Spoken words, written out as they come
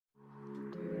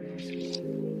Hello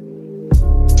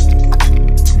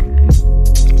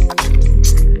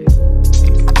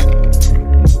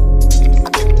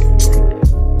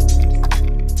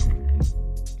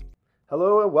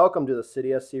and welcome to the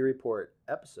City SC Report,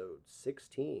 episode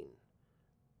 16.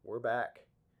 We're back.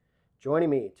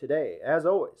 Joining me today, as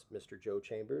always, Mr. Joe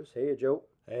Chambers. Hey, Joe.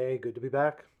 Hey, good to be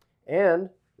back. And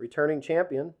returning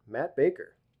champion, Matt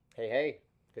Baker. Hey.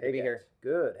 Good to be guys. here.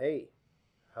 Good. Hey,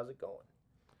 how's it going?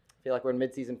 I feel like we're in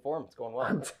mid-season form. It's going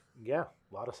well. Yeah,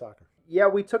 a lot of soccer. Yeah,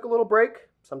 we took a little break.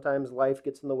 Sometimes life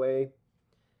gets in the way.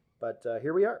 But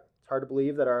here we are. It's hard to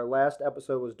believe that our last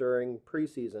episode was during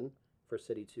preseason for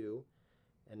City 2.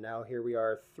 And now here we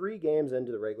are 3 games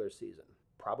into the regular season.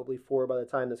 Probably 4 by the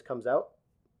time this comes out,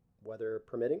 weather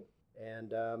permitting.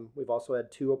 And we've also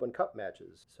had 2 Open Cup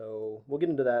matches. So we'll get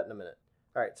into that in a minute.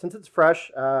 All right, since it's fresh,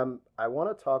 I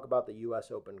want to talk about the U.S.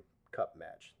 Open Cup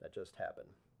match that just happened.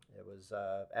 It was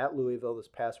at Louisville this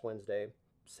past Wednesday.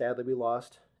 Sadly, we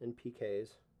lost in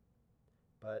PKs.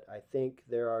 But I think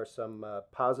there are some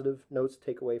positive notes to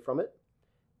take away from it.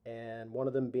 And one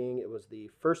of them being it was the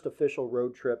first official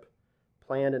road trip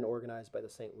planned and organized by the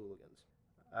St. Louligans.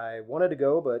 I wanted to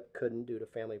go but couldn't due to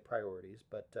family priorities,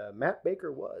 but Matt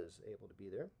Baker was able to be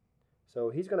there. So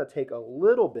he's going to take a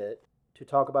little bit to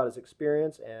talk about his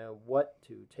experience and what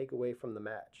to take away from the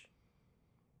match.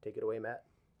 Take it away, Matt.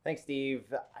 Thanks, Steve.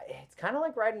 It's kind of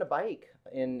like riding a bike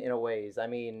in a ways. I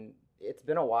mean, it's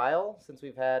been a while since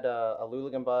we've had a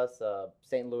Louligan bus, a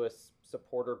St. Louis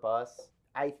supporter bus.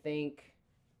 I think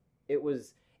it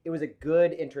was a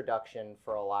good introduction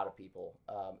for a lot of people.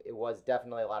 It was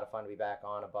definitely a lot of fun to be back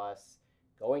on a bus,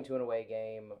 going to an away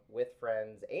game with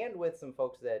friends and with some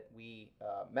folks that we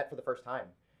met for the first time.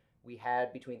 We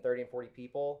had between 30 and 40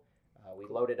 people. We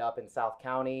loaded up in South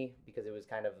County because it was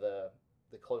kind of the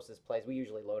closest place. We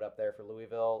usually load up there for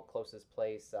Louisville, closest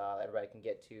place everybody can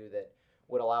get to that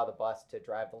would allow the bus to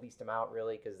drive the least amount,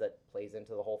 really, because that plays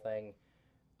into the whole thing.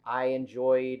 I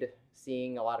enjoyed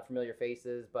seeing a lot of familiar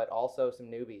faces, but also some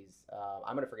newbies.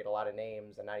 I'm going to forget a lot of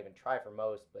names and not even try for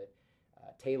most, but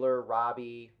Taylor,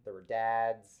 Robbie, there were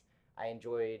dads. I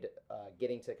enjoyed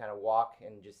getting to kind of walk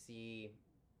and just see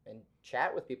and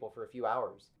chat with people for a few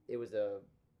hours. It was a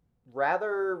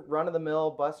rather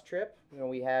run-of-the-mill bus trip. You know,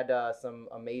 we had some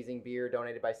amazing beer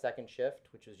donated by Second Shift,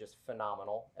 which was just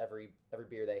phenomenal. Every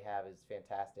beer they have is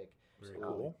fantastic. Very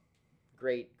cool.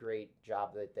 Great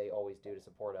job that they always do to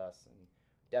support us, and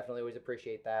definitely always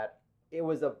appreciate that. It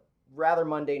was a rather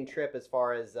mundane trip as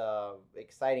far as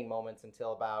exciting moments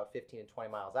until about 15 to 20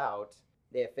 miles out.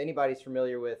 If anybody's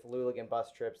familiar with Louligan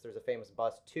bus trips, there's a famous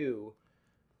Bus 2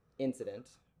 incident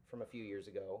from a few years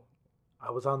ago. I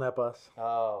was on that bus.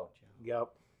 Oh, Joe. Yep.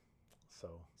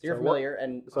 So you're familiar,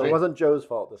 and So it wasn't Joe's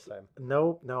fault this time.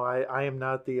 No, I am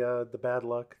not the bad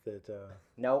luck that.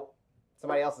 Nope.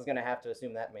 Somebody else is going to have to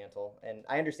assume that mantle. And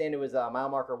I understand it was mile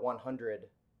marker 100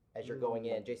 as you're going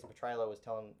in. Jason Petrilo was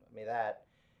telling me that.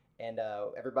 And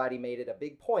everybody made it a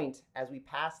big point as we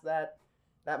passed that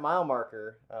mile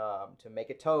marker to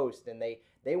make a toast. And they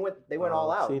went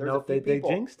all out. See, There's no, a few they people,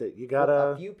 jinxed it. You gotta.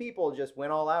 A few people just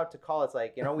went all out to call. It's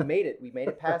like, we made it. We made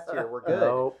it past here. We're good.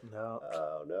 No.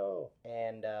 Oh, no.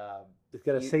 And you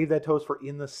gotta save that toast for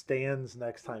in the stands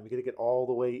next time. You gotta get all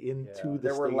the way into the stadium.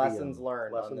 There were lessons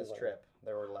learned on this trip.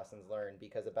 There were lessons learned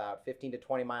because about 15 to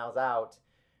 20 miles out,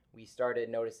 we started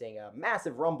noticing a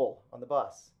massive rumble on the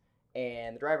bus.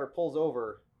 And the driver pulls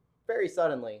over very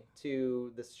suddenly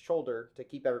to the shoulder to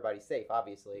keep everybody safe,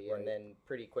 obviously. Right. And then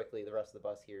pretty quickly, the rest of the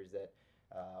bus hears that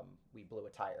we blew a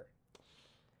tire.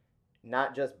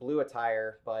 Not just blew a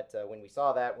tire, but when we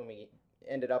saw that, when we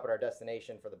ended up at our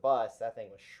destination for the bus, that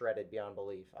thing was shredded beyond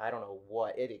belief. I don't know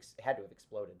what. It had to have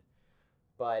exploded.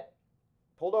 But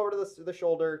pulled over to the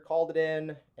shoulder, called it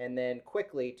in, and then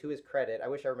quickly, to his credit, I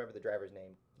wish I remember the driver's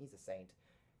name. He's a saint.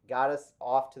 Got us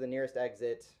off to the nearest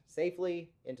exit safely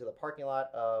into the parking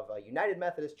lot of a United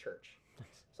Methodist Church.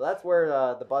 So that's where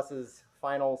the bus's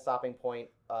final stopping point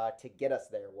to get us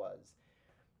there was.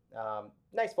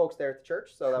 Nice folks there at the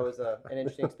church, so that was an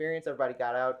interesting experience. Everybody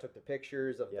got out, took the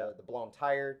pictures of the blown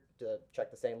tire to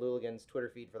check the St. Louligans Twitter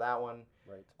feed for that one.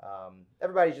 Right.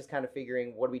 Everybody's just kind of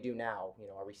figuring, what do we do now?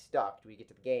 Are we stuck? Do we get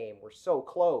to the game? We're so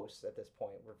close at this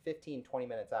point. We're 15, 20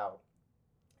 minutes out.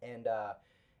 And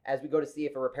as we go to see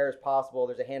if a repair is possible,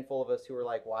 there's a handful of us who are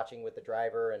like watching with the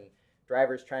driver, and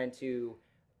driver's trying to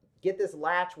get this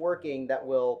latch working that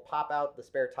will pop out the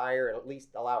spare tire and at least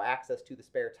allow access to the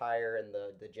spare tire and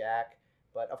the jack.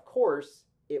 But of course,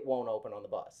 it won't open on the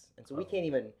bus, and so we can't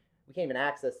even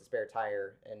access the spare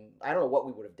tire. And I don't know what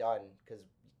we would have done, because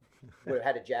we would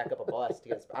have had to jack up a bus to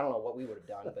get. I don't know what we would have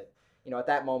done, but at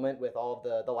that moment with all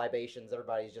of the libations,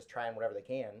 everybody's just trying whatever they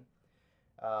can.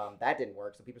 That didn't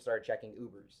work, so people started checking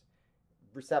Ubers.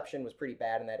 Reception was pretty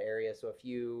bad in that area, so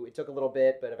it took a little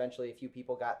bit, but eventually a few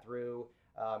people got through.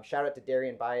 Shout out to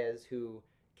Darian Baez, who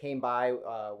came by,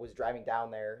 was driving down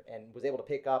there and was able to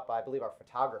pick up, I believe, our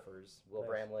photographers, Will Nice.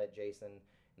 Bramlett, Jason,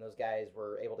 and those guys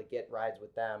were able to get rides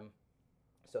with them.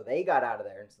 So they got out of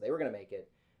there, and so they were going to make it.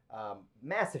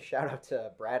 Massive shout out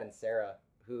to Brad and Sarah,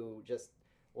 who just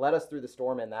led us through the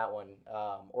storm in that one,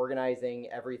 organizing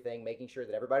everything, making sure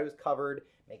that everybody was covered,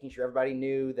 making sure everybody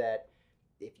knew that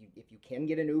if you can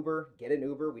get an Uber, get an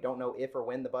Uber. We don't know if or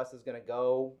when the bus is going to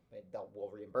go. We'll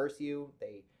reimburse you.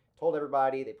 They told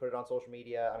everybody. They put it on social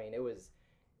media. I mean, it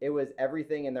was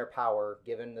everything in their power,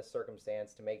 given the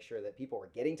circumstance, to make sure that people were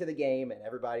getting to the game and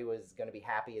everybody was going to be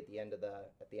happy at the end of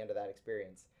that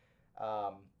experience.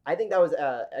 I think that was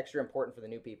extra important for the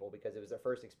new people because it was their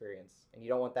first experience, and you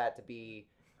don't want that to be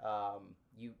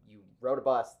you rode a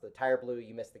bus, the tire blew,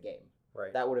 you missed the game.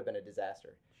 Right. That would have been a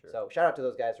disaster. Sure. So shout out to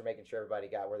those guys for making sure everybody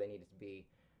got where they needed to be.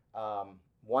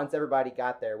 Once everybody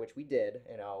got there, which we did,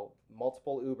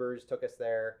 multiple Ubers took us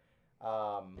there.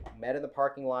 Met in the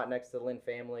parking lot next to the Lynn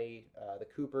family. The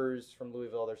Coopers from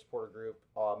Louisville, their supporter group,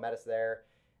 met us there.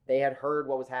 They had heard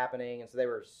what was happening, and so they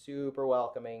were super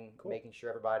welcoming, Cool. making sure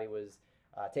everybody was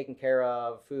taken care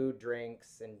of, food,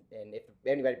 drinks, and if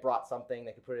anybody brought something,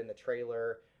 they could put it in the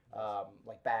trailer,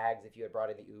 like bags if you had brought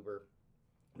in the Uber.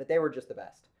 But they were just the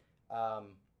best.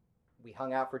 We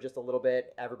hung out for just a little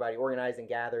bit. Everybody organized and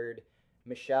gathered.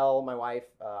 Michelle, my wife,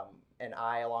 and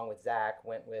I, along with Zach,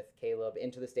 went with Caleb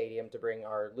into the stadium to bring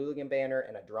our Luligan banner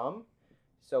and a drum.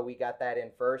 So we got that in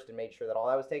first and made sure that all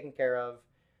that was taken care of.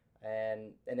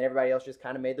 And everybody else just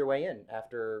kind of made their way in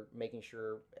after making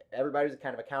sure everybody was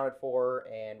kind of accounted for.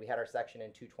 And we had our section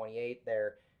in 228,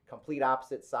 their complete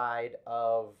opposite side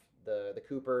of the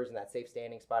Coopers and that safe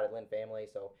standing spot at Lynn Family.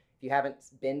 So if you haven't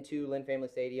been to Lynn Family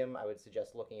Stadium, I would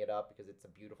suggest looking it up because it's a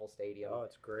beautiful stadium. Oh,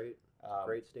 it's great.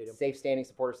 Great stadium. Safe standing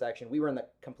supporter section. We were in the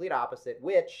complete opposite,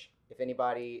 which, if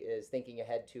anybody is thinking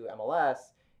ahead to MLS,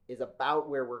 is about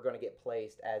where we're going to get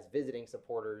placed as visiting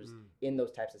supporters in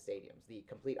those types of stadiums. The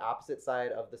complete opposite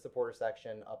side of the supporter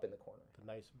section up in the corner. A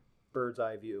nice bird's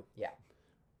eye view. Yeah.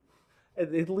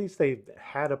 At least they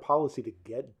had a policy to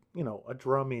get, a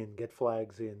drum in, get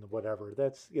flags in, whatever.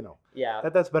 That's, Yeah.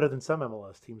 that's better than some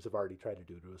MLS teams have already tried to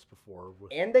do to us before.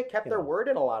 And they kept their word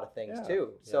in a lot of things Yeah.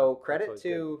 too. Yeah, So that's credit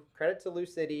always to Lou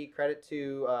City, credit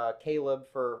to Caleb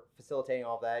for facilitating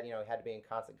all that. He had to be in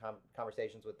constant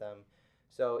conversations with them.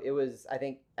 So it was, I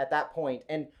think, at that point,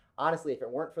 and honestly, if it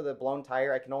weren't for the blown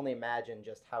tire, I can only imagine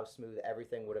just how smooth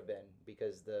everything would have been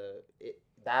because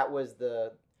that was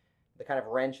the kind of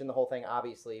wrench in the whole thing,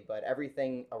 obviously, but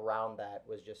everything around that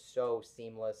was just so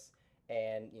seamless.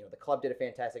 And the club did a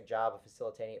fantastic job of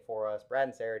facilitating it for us. Brad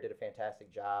and Sarah did a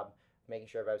fantastic job making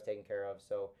sure everybody was taken care of.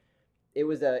 So it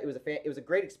was a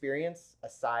great experience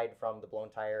aside from the blown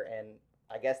tire. And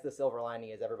I guess the silver lining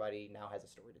is everybody now has a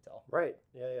story to tell. Right.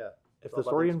 Yeah. If It's the all about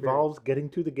story the experience. involves getting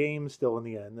to the game still in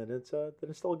the end, then it's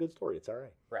still a good story. It's all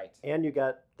right. Right. And you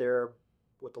got there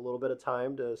with a little bit of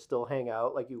time to still hang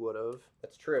out like you would have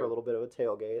That's true. for a little bit of a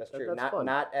tailgate. That's true. That's fun.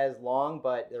 Not as long,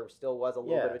 but there still was a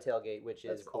little Yeah. bit of a tailgate, which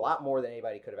That's is cool. a lot more than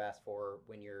anybody could have asked for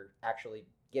when you're actually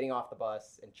getting off the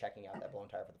bus and checking out that blown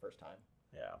tire for the first time.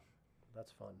 Yeah,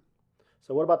 that's fun.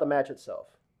 So what about the match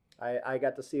itself? I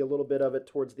got to see a little bit of it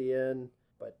towards the end,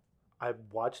 but I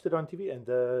watched it on TV, and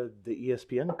the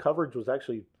ESPN coverage was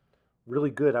actually really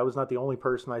good. I was not the only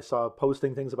person I saw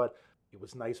posting things about. It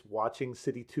was nice watching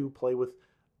City 2 play with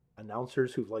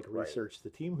announcers who Right. researched the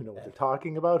team, who know what Yeah. they're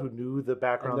talking about, who knew the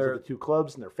backgrounds they're- of the two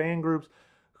clubs and their fan groups,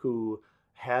 who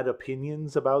had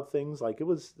opinions about things. Like it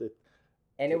was,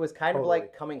 And it was kind of Totally.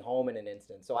 like coming home in an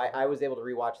instant. So I was able to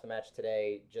rewatch the match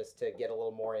today just to get a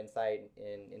little more insight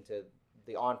into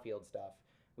the on-field stuff,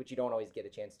 which you don't always get a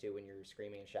chance to when you're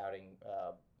screaming and shouting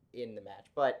in the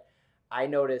match. But I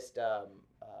noticed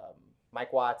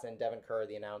Mike Watts and Devin Kerr,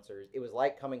 the announcers, it was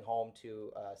like coming home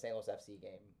to a St. Louis FC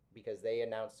game because they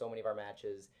announced so many of our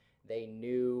matches. They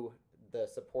knew the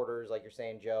supporters, like you're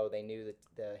saying, Joe. They knew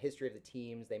the history of the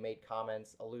teams. They made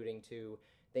comments alluding to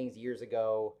things years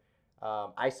ago.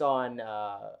 I saw on,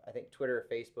 I think, Twitter or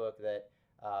Facebook that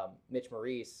Mitch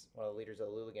Maurice, one of the leaders of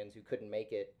the Luligans who couldn't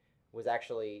make it, was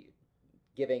actually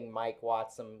giving Mike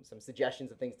Watts some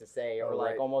suggestions of things to say, or Oh,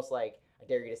 like right. almost like, I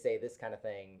dare you to say this kind of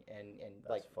thing, and That's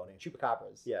like funny.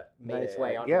 chupacabras Yeah. made its Yeah,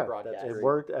 way yeah, onto yeah, the broadcast. it great.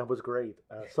 worked and was great.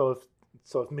 So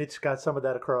if Mitch got some of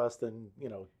that across, then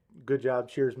good job.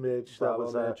 Cheers, Mitch.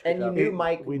 Bravo, that was Mitch. And you job. knew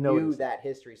Mike we knew noticed. that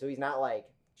history, so he's not like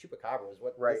chupacabras.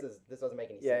 What Right. this doesn't make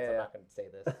any sense. Yeah, yeah, I'm yeah. not going to say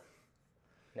this.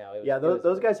 No, it was, Yeah, it those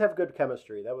was- guys have good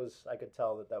chemistry. I could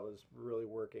tell that was really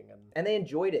working. and they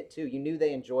enjoyed it too. You knew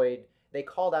they enjoyed. They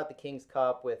called out the King's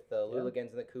Cup with the Yeah.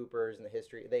 Luligans and the Coopers and the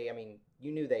history. I mean,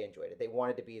 you knew they enjoyed it. They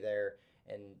wanted to be there,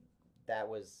 and that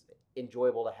was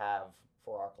enjoyable to have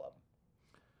for our club.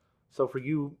 So for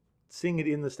you, seeing it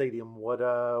in the stadium, what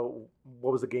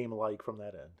was the game like from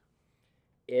that end?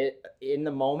 It in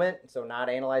the moment, so not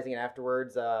analyzing it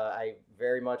afterwards. I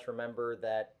very much remember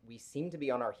that we seemed to be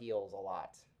on our heels a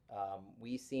lot.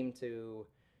 We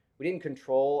didn't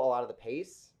control a lot of the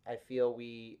pace. I feel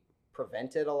we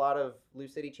prevented a lot of Lou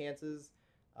City chances.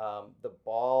 The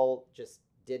ball just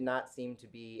did not seem to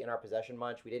be in our possession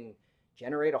much. We didn't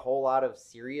generate a whole lot of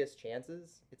serious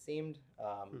chances. It seemed,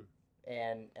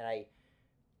 and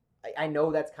I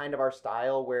know that's kind of our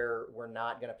style where we're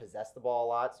not going to possess the ball a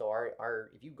lot. So our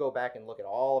if you go back and look at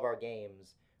all of our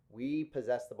games, we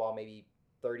possess the ball maybe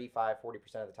 35, 40%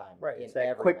 of the time. Right, in it's that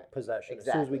every quick match. possession. As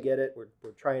soon as we Exactly. get it,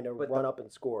 we're trying to But run up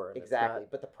and score. And it's Exactly.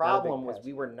 not- But the not a big problem was pass.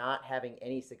 we were not having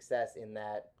any success in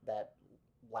that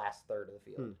last third of the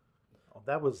field. Well,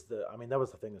 that was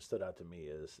the thing that stood out to me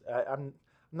is I'm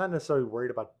not necessarily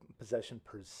worried about possession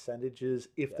percentages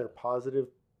if Yeah. they're positive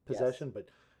possession, but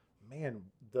man,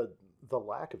 the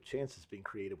lack of chances being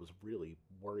created was really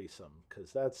worrisome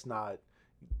because that's not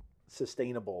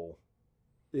sustainable.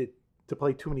 To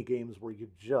play too many games where you're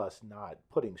just not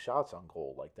putting shots on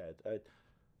goal like that.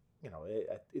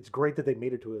 It's great that they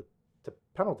made it to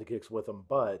penalty kicks with them,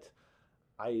 but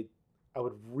I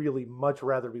would really much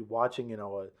rather be watching,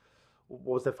 what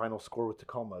was that final score with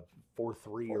Tacoma,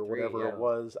 4-3 or 4-3, whatever yeah. it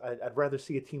was. I'd rather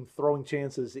see a team throwing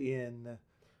chances in.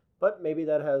 But maybe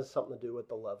that has something to do with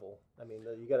the level. I mean,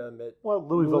 you got to admit, Well,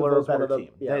 Louisville are a Louisville's one better of the-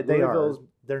 team. yeah, They are. Louisville's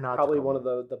They're not probably Tacoma. one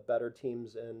of the better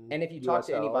teams in. And if you talk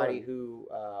to USL, anybody and- who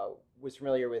was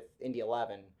familiar with Indy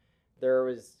 11, there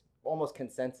was almost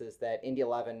consensus that Indy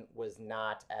 11 was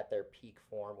not at their peak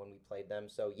form when we played them.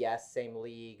 So yes, same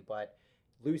league, but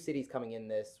Lou City's coming in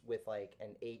this with like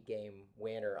an 8-game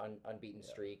win or unbeaten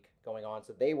streak going on.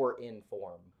 So they were in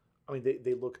form. I mean,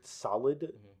 they looked solid.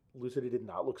 Mhm. Lou City did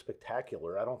not look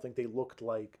spectacular. I don't think they looked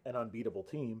like an unbeatable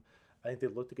team. I think they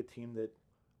looked like a team that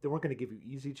they weren't going to give you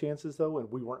easy chances, though,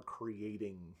 and we weren't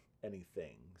creating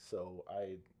anything. So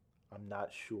I'm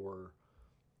not sure.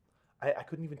 I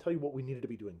couldn't even tell you what we needed to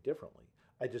be doing differently.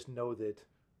 I just know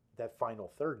that final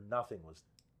third, nothing was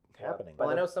happening. Well,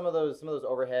 I know some of those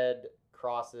overhead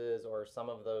crosses or some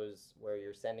of those where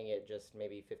you're sending it just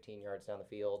maybe 15 yards down the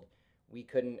field. We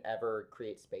couldn't ever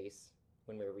create space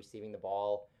when we were receiving the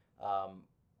ball.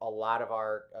 A lot of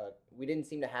we didn't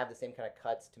seem to have the same kind of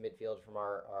cuts to midfield from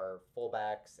our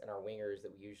fullbacks and our wingers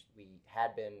that we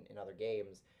had been in other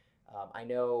games. I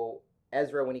know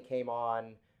Ezra when he came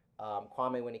on,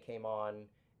 Kwame when he came on,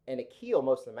 and Akil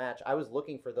most of the match. I was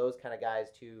looking for those kind of guys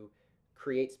to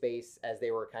create space as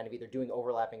they were kind of either doing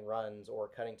overlapping runs or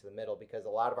cutting to the middle, because a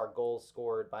lot of our goals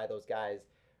scored by those guys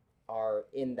are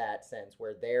in that sense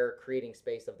where they're creating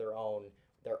space of their own.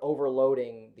 They're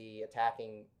overloading the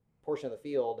attacking portion of the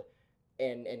field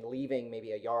and leaving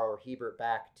maybe a Yarrow or Hebert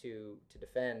back to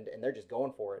defend, and they're just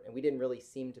going for it. And we didn't really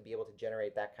seem to be able to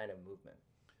generate that kind of movement.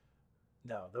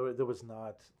 No, there was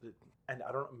not. And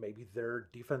I don't know, maybe their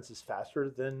defense is faster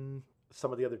than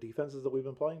some of the other defenses that we've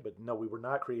been playing, but no, we were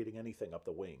not creating anything up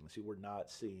the wings. You were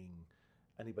not seeing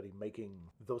anybody making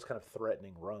those kind of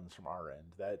threatening runs from our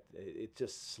end. That it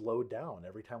just slowed down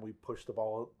every time we pushed the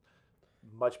ball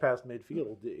much past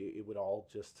midfield. It would all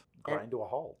just grind to a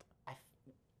halt.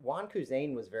 Juan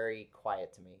Kuzain was very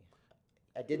quiet to me.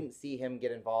 I didn't see him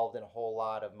get involved in a whole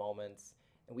lot of moments,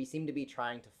 and we seemed to be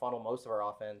trying to funnel most of our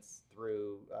offense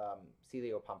through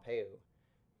Celio Pompeu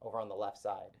over on the left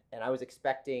side. And I was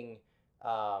expecting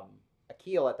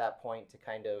Akil at that point to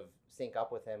kind of sync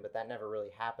up with him, but that never really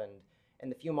happened.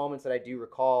 And the few moments that I do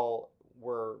recall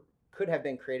could have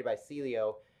been created by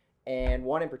Celio, and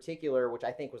one in particular, which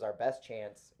I think was our best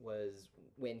chance, was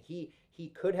when he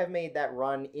could have made that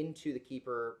run into the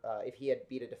keeper if he had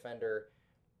beat a defender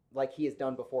like he has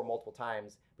done before multiple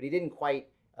times, but he didn't quite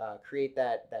create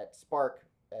that spark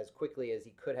as quickly as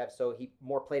he could have, so he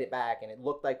more played it back, and it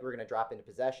looked like we were going to drop into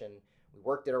possession. We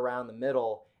worked it around the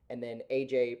middle, and then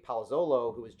AJ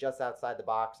Palazzolo, who was just outside the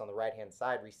box on the right-hand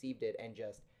side, received it and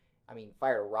just,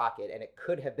 fired a rocket, and it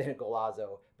could have been a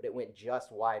golazo, but it went just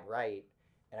wide right.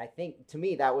 And I think, to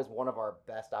me, that was one of our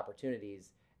best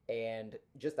opportunities, and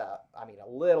just a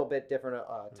little bit different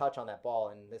touch on that ball,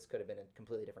 and this could have been a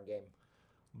completely different game.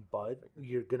 But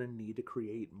you're going to need to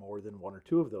create more than one or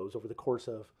two of those over the course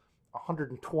of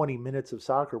 120 minutes of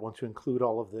soccer once you include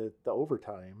all of the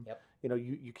overtime. Yep.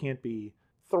 You can't be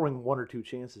throwing one or two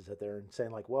chances at there and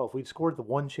saying like, well, if we'd scored the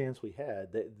one chance we had,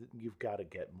 you've got to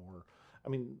get more. I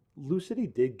mean, Lou City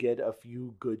did get a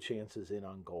few good chances in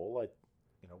on goal.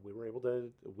 We were able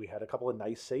to. We had a couple of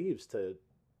nice saves to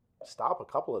stop a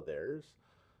couple of theirs.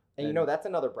 And that's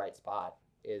another bright spot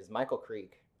is Michael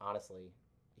Creek. Honestly,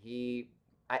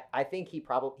 I think he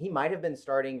might have been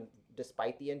starting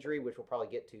despite the injury, which we'll probably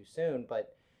get to soon.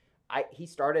 But he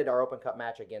started our Open Cup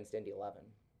match against Indy 11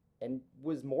 and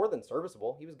was more than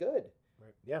serviceable. He was good.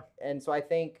 Right. Yeah. And so I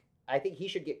think he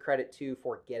should get credit too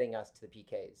for getting us to the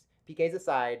PKs. PKs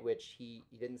aside, which he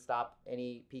didn't stop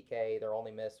any PK. Their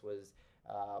only miss was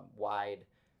wide,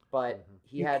 but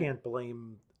you can't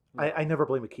blame. I never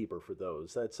blame a keeper for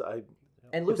those.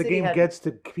 And if the game gets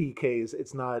to PKs,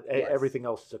 it's not everything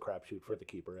else is a crapshoot for the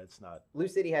keeper. It's not. Lou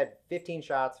City had 15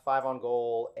 shots, 5 on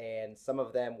goal, and some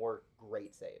of them were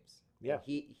great saves. Yeah.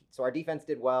 So our defense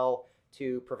did well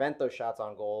to prevent those shots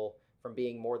on goal from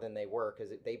being more than they were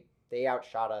because they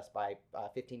outshot us by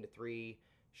 15-3.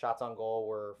 Shots on goal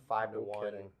were 5-1.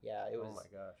 Kidding. Yeah, it was. Oh my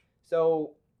gosh.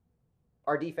 So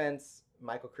our defense,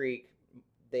 Michael Creek,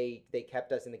 they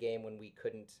kept us in the game when we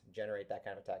couldn't generate that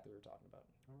kind of attack that we were talking about.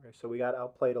 Okay, so we got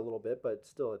outplayed a little bit, but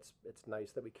still, it's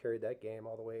nice that we carried that game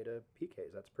all the way to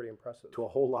PKs. That's pretty impressive. To a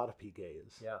whole lot of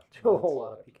PKs. Yeah, to a whole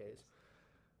lot of PKs.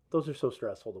 Those are so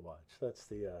stressful to watch. That's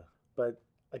the. But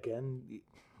again,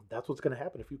 that's what's going to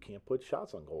happen if you can't put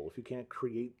shots on goal. If you can't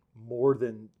create more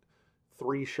than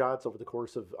 3 shots over the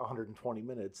course of 120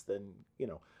 minutes, then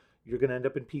you're going to end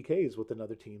up in PKs with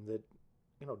another team that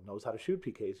knows how to shoot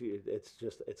PKs. It's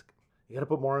you got to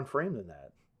put more on frame than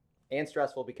that. And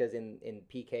stressful because in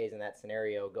PKs in that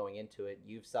scenario going into it,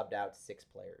 you've subbed out 6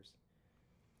 players,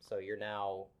 so you're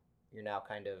now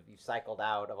kind of you've cycled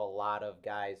out of a lot of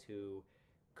guys who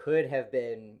could have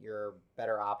been your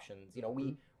better options.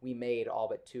 We made all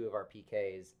but 2 of our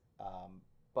PKs,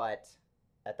 but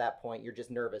at that point you're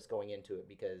just nervous going into it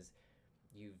because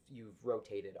you've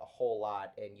rotated a whole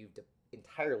lot and you've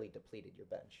entirely depleted your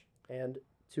bench. And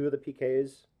 2 of the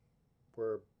PKs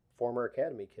were former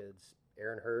academy kids.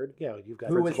 Aaron Hurd. Yeah, you've got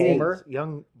who was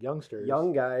youngsters.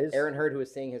 Young guys. Aaron Hurd, who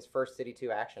was seeing his first City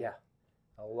 2 action. Yeah.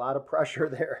 A lot of pressure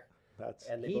there.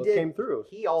 And they both came through.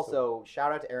 He also,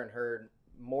 shout out to Aaron Hurd,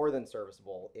 more than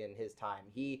serviceable in his time.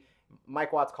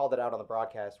 Mike Watts called it out on the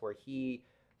broadcast where he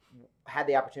had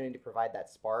the opportunity to provide that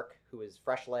spark, who is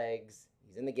fresh legs,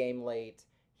 he's in the game late.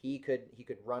 He could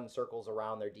run circles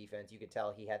around their defense. You could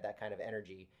tell he had that kind of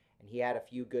energy. And he had a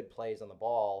few good plays on the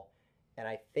ball. And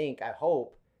I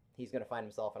hope he's going to find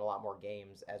himself in a lot more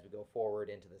games as we go forward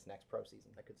into this next pro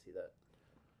season. I could see that.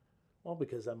 Well,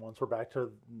 because then once we're back to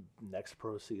next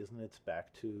pro season, it's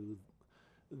back to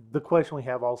the question we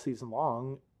have all season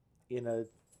long in a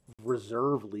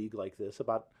reserve league like this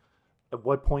about at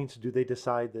what points do they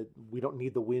decide that we don't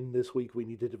need the win this week, we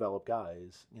need to develop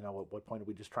guys? At what point are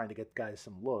we just trying to get guys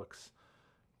some looks?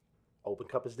 Open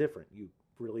Cup is different. You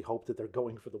really hope that they're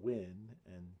going for the win,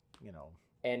 and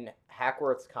And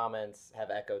Hackworth's comments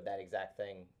have echoed that exact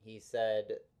thing. He said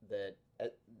that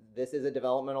this is a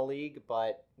developmental league,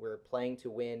 but we're playing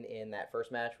to win in that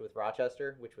first match with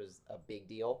Rochester, which was a big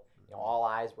deal. All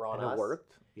eyes were on us. And it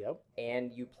worked. Yep.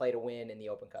 And you play to win in the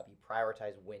Open Cup. You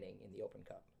prioritize winning in the Open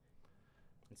Cup.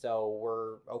 And so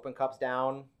we're Open Cup's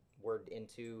down. We're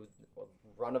into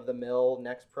run-of-the-mill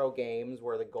next pro games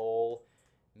where the goal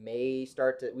may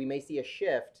we may see a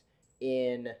shift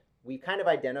in. We've kind of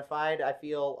identified, I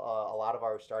feel, a lot of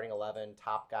our starting 11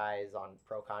 top guys on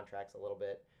pro contracts a little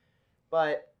bit.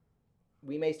 But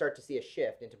we may start to see a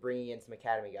shift into bringing in some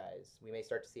academy guys. We may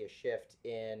start to see a shift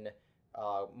in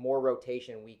more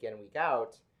rotation week in, week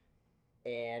out.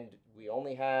 And we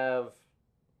only have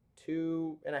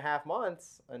 2.5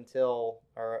 months until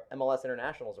our MLS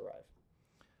internationals arrive.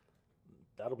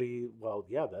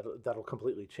 That'll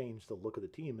completely change the look of the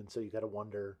team. And so you got to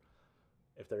wonder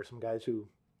if there's some guys who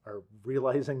are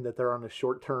realizing that they're on a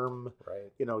short term,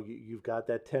 right? You've got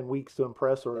that 10 weeks to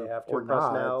impress, or they have to or impress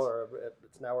not. now, or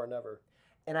it's now or never.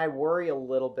 And I worry a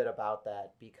little bit about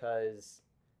that because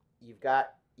you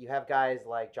have guys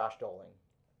like Josh Doling,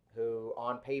 who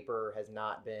on paper has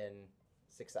not been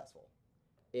successful.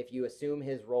 If you assume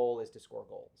his role is to score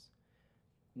goals.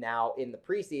 Now, in the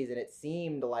preseason, it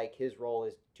seemed like his role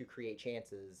is to create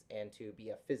chances and to be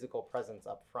a physical presence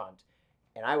up front.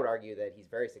 And I would argue that he's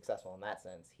very successful in that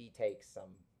sense. He takes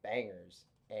some bangers,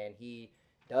 and he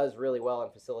does really well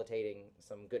in facilitating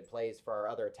some good plays for our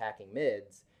other attacking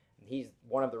mids. And he's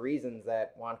one of the reasons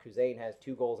that Juan Kuzain has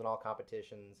 2 goals in all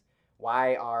competitions,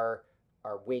 why our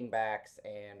wing backs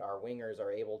and our wingers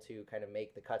are able to kind of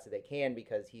make the cuts that they can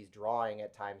because he's drawing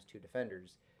at times 2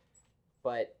 defenders.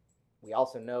 But we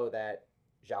also know that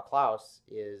João Klaus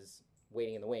is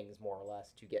waiting in the wings more or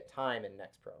less to get time in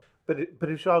Next Pro. But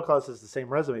if Shaw Klaus has the same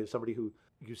resume as somebody who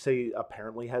you say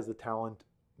apparently has the talent,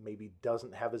 maybe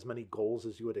doesn't have as many goals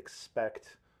as you would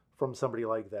expect from somebody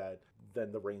like that,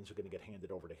 then the reins are going to get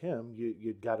handed over to him.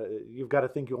 You've got to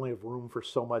think you only have room for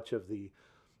so much of the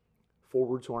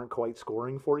forwards who aren't quite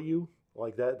scoring for you.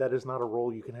 Like that is not a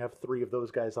role you can have three of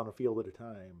those guys on a field at a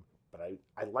time. But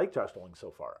I like Josh Doling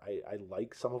so far. I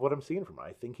like some of what I'm seeing from him.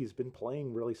 I think he's been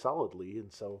playing really solidly,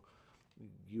 and so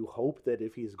you hope that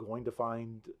if he's going to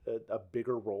find a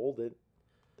bigger role,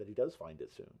 that he does find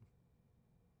it soon.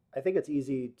 I think it's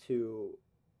easy to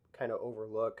kind of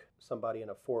overlook somebody in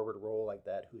a forward role like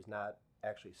that who's not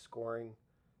actually scoring.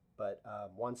 But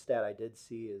one stat I did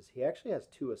see is he actually has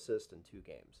 2 assists in 2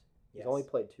 games. He's only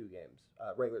played 2 games,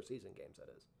 regular season games,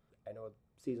 that is. I know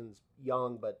season's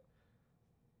young, but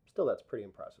still that's pretty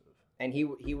impressive. And he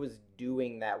was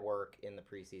doing that work in the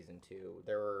preseason too.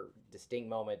 There were distinct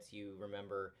moments you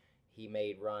remember he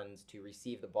made runs to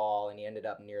receive the ball and he ended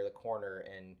up near the corner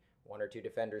and 1 or 2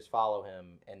 defenders follow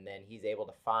him, and then he's able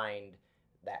to find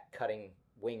that cutting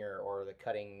winger or the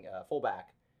cutting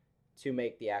fullback to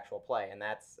make the actual play, and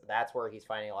that's where he's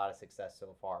finding a lot of success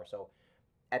so far. So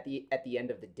at the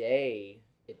end of the day,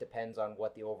 it depends on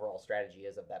what the overall strategy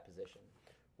is of that position.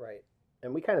 Right.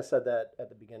 And we kind of said that at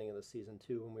the beginning of the season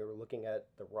too, when we were looking at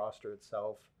the roster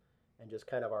itself and just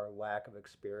kind of our lack of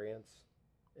experience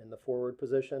in the forward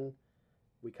position.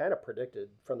 We kind of predicted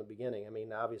from the beginning. I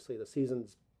mean, obviously the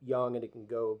season's young and it can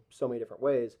go so many different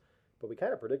ways, but we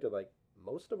kind of predicted like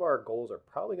most of our goals are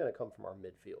probably going to come from our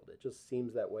midfield. It just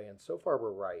seems that way, and so far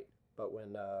we're right. But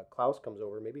when Klaus comes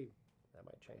over, maybe that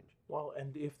might change. Well,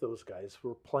 and if those guys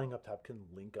who are playing up top can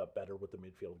link up better with the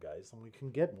midfield guys, then we can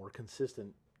get more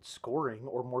consistent scoring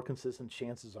or more consistent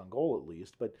chances on goal at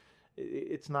least. But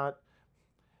it's not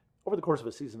over the course of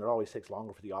a season. It always takes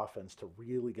longer for the offense to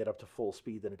really get up to full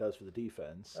speed than it does for the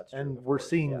defense. That's true, and of we're course,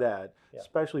 seeing yeah. that, Yeah.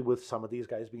 especially with some of these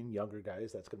guys being younger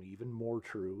guys. That's going to be even more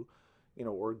true. You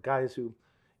know, or guys who,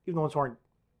 even the ones who aren't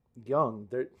young,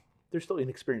 they're still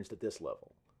inexperienced at this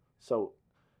level. So,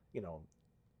 you know,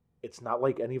 it's not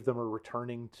like any of them are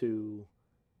returning to.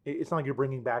 It's not like you're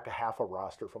bringing back a half a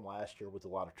roster from last year with a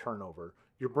lot of turnover.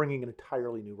 You're bringing an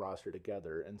entirely new roster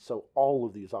together, and so all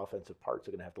of these offensive parts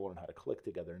are going to have to learn how to click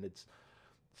together. And it's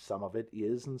some of it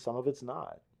is, and some of it's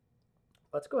not.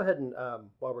 Let's go ahead and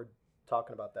while we're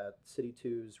talking about that, City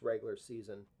 2's regular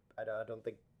season, I don't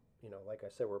think, like I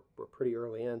said, we're pretty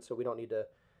early in, so we don't need to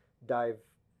dive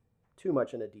too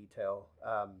much into detail.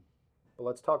 But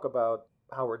let's talk about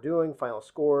how we're doing, final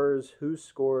scores, who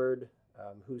scored,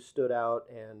 who stood out,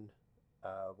 and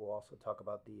we'll also talk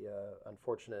about the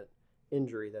unfortunate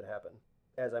injury that happened.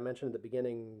 As I mentioned at the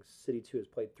beginning, City 2 has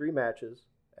played 3 matches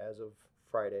as of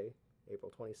Friday,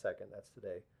 April 22nd. That's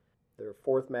today. Their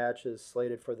 4th match is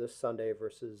slated for this Sunday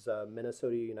versus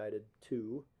Minnesota United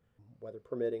 2. Weather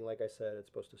permitting, like I said, it's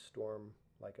supposed to storm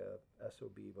like a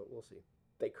SOB, but we'll see.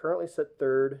 They currently sit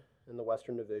 3rd in the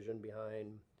Western Division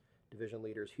behind division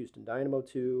leaders Houston Dynamo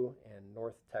 2 and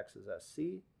North Texas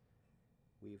SC.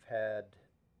 We've had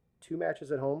 2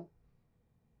 matches at home.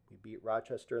 We beat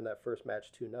Rochester in that first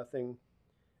match 2-0,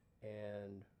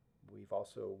 and we've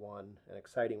also won an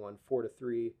exciting one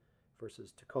 4-3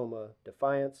 versus Tacoma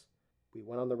Defiance. We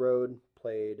went on the road,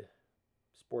 played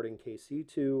Sporting KC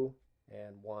 2,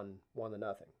 and won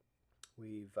 1-0.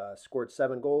 We've scored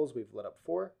 7 goals. We've let up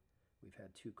 4. We've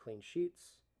had 2 clean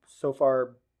sheets. So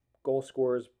far, goal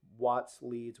scorers, Watts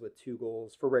leads with 2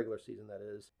 goals for regular season, that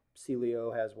is.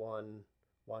 Celio has 1.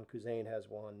 Juan Cusain has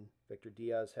 1. Victor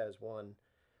Diaz has 1.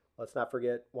 Let's not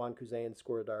forget Juan Cusain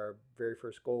scored our very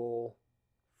first goal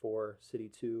for City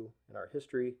 2 in our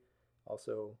history.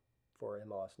 Also for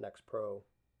MLS Next Pro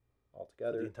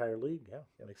altogether. The entire league, yeah.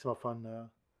 It makes them a fun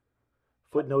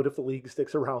footnote if the league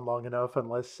sticks around long enough,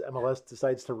 unless MLS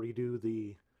decides to redo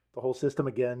the whole system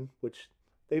again, which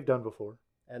they've done before.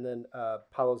 And then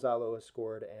Paulo Zalo has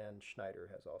scored, and Schneider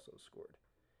has also scored.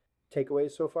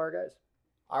 Takeaways so far, guys?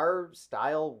 Our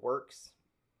style works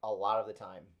a lot of the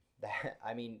time.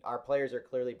 I mean, our players are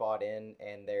clearly bought in,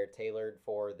 and they're tailored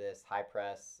for this high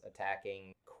press,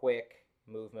 attacking, quick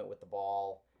movement with the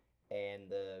ball,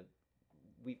 and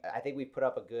I think we've put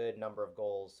up a good number of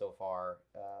goals so far.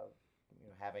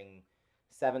 Having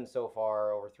 7 so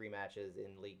far over 3 matches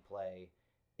in league play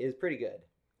is pretty good,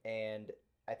 and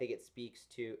I think it speaks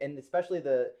to, and especially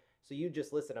so you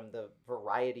just listed them, the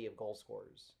variety of goal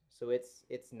scorers. So it's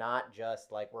not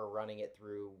just like we're running it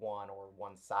through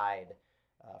one side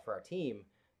for our team,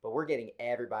 but we're getting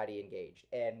everybody engaged.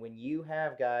 And when you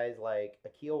have guys like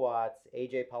Akil Watts,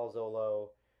 AJ Palazzolo,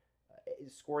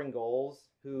 scoring goals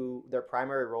who their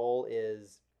primary role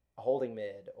is a holding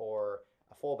mid or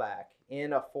a fullback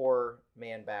in a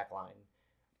 4-man back line.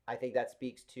 I think that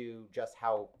speaks to just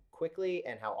how quickly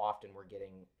and how often we're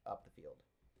getting up the field.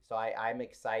 So I'm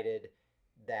excited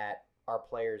that our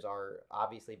players are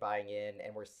obviously buying in,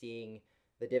 and we're seeing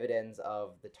the dividends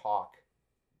of the talk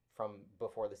from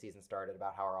before the season started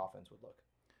about how our offense would look.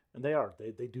 And they are.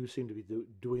 They do seem to be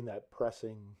doing that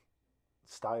pressing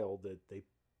style that they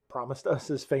promised us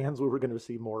as fans we were going to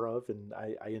see more of, and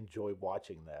I enjoy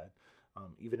watching that,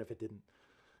 even if it didn't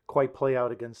quite play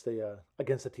out against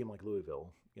a team like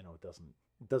Louisville. You know,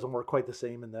 it doesn't work quite the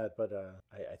same in that, but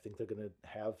I think they're going to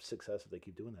have success if they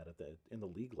keep doing that in the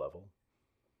league level.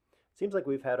 Seems like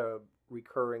we've had a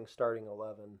recurring starting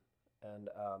 11, and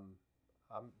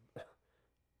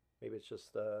maybe it's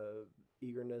just the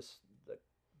eagerness,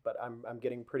 but I'm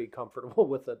getting pretty comfortable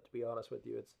with it, to be honest with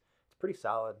you. It's pretty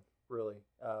solid, really.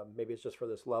 Maybe it's just for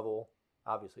this level.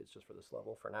 Obviously, it's just for this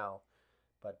level for now,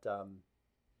 but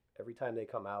every time they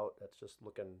come out, that's just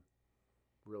looking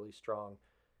really strong.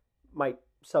 Might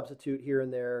substitute here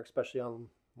and there, especially on,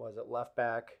 left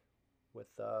back with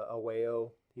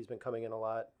Aweo. He's been coming in a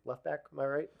lot. Left back, am I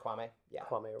right? Kwame, yeah.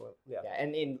 Kwame, yeah. Yeah,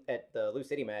 and at the Lou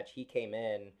City match, he came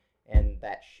in, and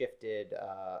that shifted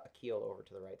Akil over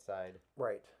to the right side.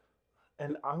 Right.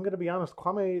 And I'm going to be honest,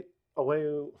 Kwame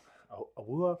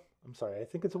Awua. I'm sorry, I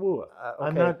think it's Awua.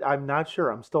 Okay. I'm not sure.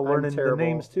 I'm still learning the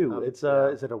names too. It's yeah.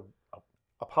 Is it a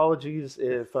apologies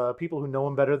if people who know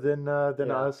him better than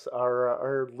us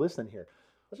are listening here.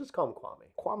 Let's just call him Kwame.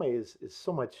 Kwame is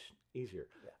so much easier.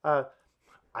 Yeah.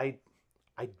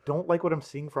 I don't like what I'm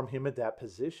seeing from him at that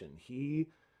position. He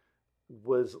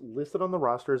was listed on the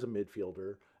roster as a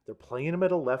midfielder. They're playing him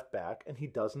at a left back, and he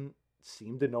doesn't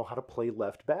seem to know how to play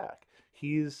left back.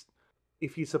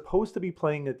 If he's supposed to be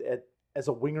playing as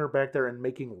a winger back there and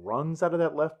making runs out of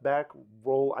that left back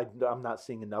role, I'm not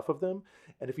seeing enough of them.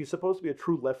 And if he's supposed to be a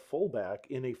true left fullback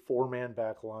in a 4-man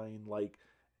back line, like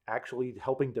actually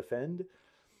helping defend,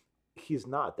 he's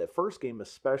not. That first game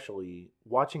especially,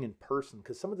 watching in person,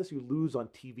 because some of this you lose on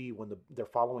TV when they're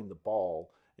following the ball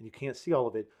and you can't see all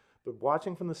of it, but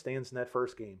watching from the stands in that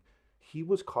first game, he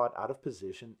was caught out of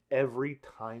position every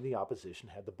time the opposition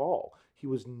had the ball. He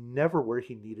was never where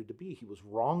he needed to be. He was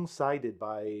wrong-sided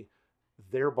by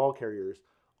their ball carriers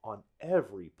on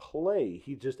every play.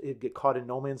 He'd get caught in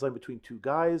no man's land between two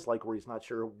guys, like where he's not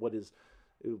sure what his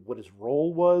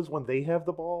role was when they have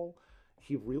the ball.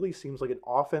 He really seems like an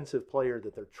offensive player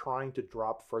that they're trying to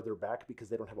drop further back because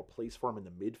they don't have a place for him in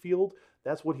the midfield.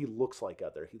 That's what he looks like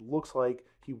out there. He looks like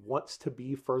he wants to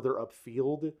be further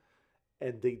upfield,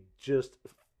 and they just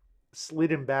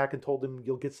slid him back and told him,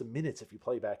 you'll get some minutes if you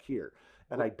play back here.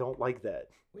 And I don't like that.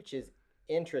 Which is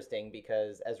interesting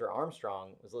because Ezra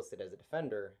Armstrong was listed as a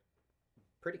defender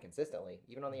pretty consistently,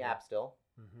 even on the app still,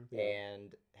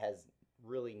 and has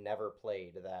really never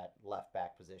played that left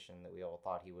back position that we all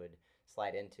thought he would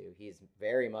slide into. He's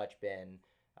very much been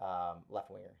left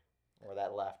winger or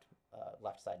that left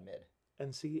side mid.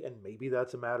 And maybe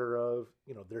that's a matter of,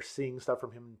 they're seeing stuff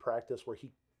from him in practice where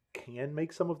he can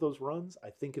make some of those runs. I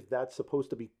think if that's supposed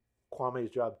to be Kwame's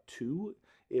job too,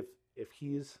 if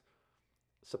he's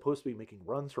supposed to be making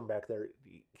runs from back there,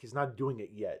 he's not doing it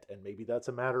yet. And maybe that's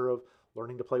a matter of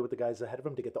learning to play with the guys ahead of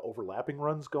him to get the overlapping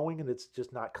runs going, and it's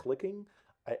just not clicking.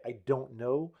 I don't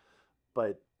know,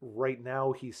 but right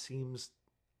now he seems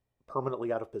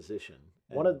permanently out of position.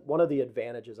 One of the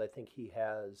advantages I think he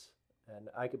has, and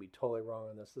I could be totally wrong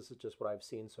on this, this is just what I've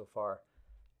seen so far,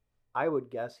 I would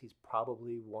guess he's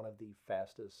probably one of the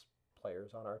fastest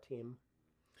players on our team.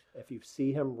 If you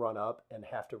see him run up and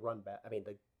have to run back, I mean,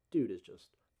 the dude is just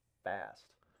fast.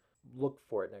 Look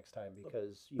for it next time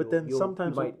because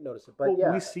sometimes you might notice it. But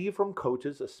yeah, we see from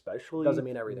coaches, especially doesn't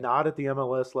mean everything. Not at the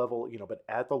MLS level, but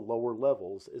at the lower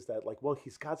levels, is that like, well,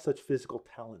 he's got such physical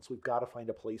talents. We've got to find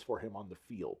a place for him on the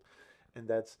field, and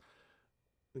that's,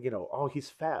 he's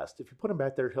fast. If you put him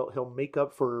back there, he'll make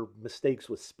up for mistakes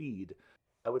with speed.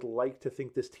 I would like to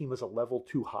think this team is a level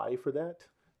too high for that.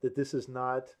 That this is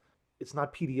not. It's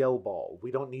not PDL ball. We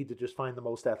don't need to just find the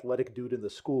most athletic dude in the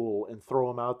school and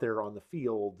throw him out there on the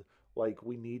field. Like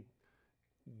you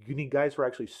need guys who are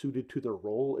actually suited to their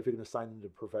role if you're going to sign them to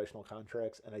professional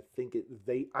contracts. And I think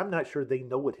I'm not sure they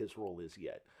know what his role is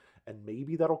yet. And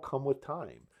maybe that'll come with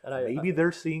time. And maybe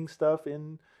they're seeing stuff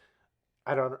in,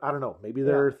 I don't know. Maybe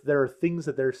there are things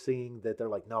that they're seeing that they're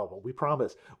like, no, but we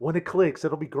promise when it clicks,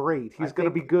 it'll be great. He's going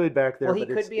to be good back there. Well, he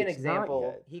could be an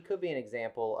example. He could be an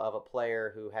example of a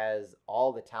player who has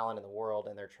all the talent in the world,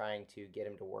 and they're trying to get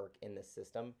him to work in this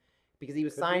system. because he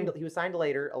was Could signed. be. He was signed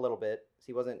later a little bit, so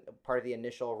he wasn't part of the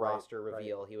initial Right, roster right.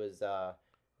 reveal. He was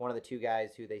one of the two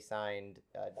guys who they signed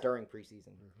during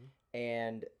preseason.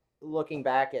 And looking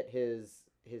back at his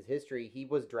history, he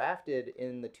was drafted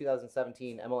in the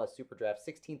 2017 MLS Super Draft,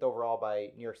 16th overall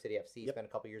by New York City FC. Yep. Spent a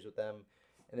couple years with them,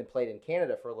 and then played in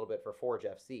Canada for a little bit for Forge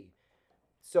FC.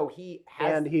 So he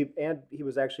has, And he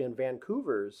was actually in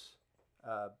Vancouver's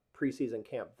preseason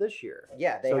camp this year.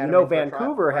 yeah. They So had you him know in for a trial.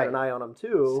 Vancouver had Right. an eye on him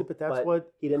too. See, but that's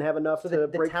what he didn't have enough So to the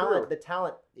break talent, through. the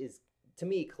talent is to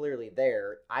me clearly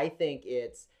there. I think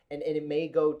it's and it may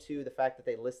go to the fact that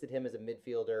they listed him as a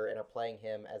midfielder and are playing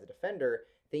him as a defender,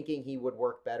 thinking he would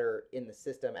work better in the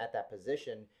system at that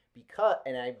position. Because,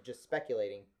 and I'm just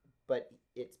speculating, but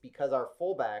it's because our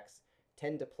fullbacks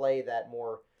tend to play that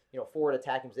more forward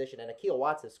attacking position, and Akil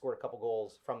Watts has scored a couple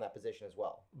goals from that position as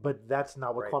well. But that's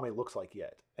not what Right. Kwame looks like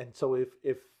yet. And so if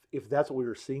that's what we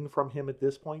were seeing from him at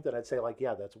this point, then I'd say like,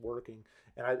 yeah, that's working.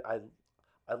 And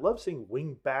I love seeing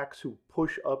wing backs who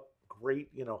push up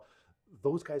great.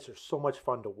 Those guys are so much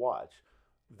fun to watch.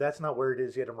 That's not where it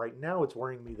is yet. And right now, it's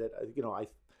worrying me that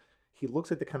he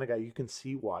looks like the kind of guy you can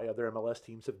see why other MLS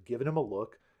teams have given him a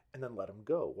look and then let him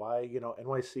go. Why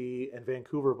NYC and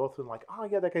Vancouver both been like, oh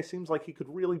yeah, that guy seems like he could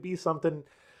really be something.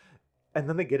 And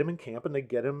then they get him in camp and they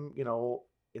get him,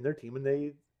 in their team, and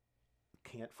they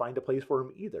can't find a place for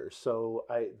him either. So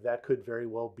that could very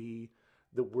well be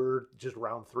that we're just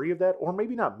round 3 of that, or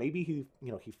maybe not. Maybe he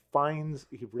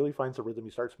really finds a rhythm. He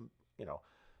starts,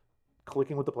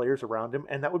 clicking with the players around him,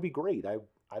 and that would be great.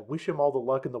 I wish him all the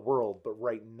luck in the world, but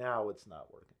right now it's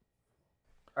not working.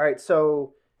 All right,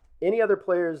 so any other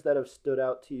players that have stood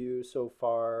out to you so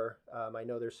far? I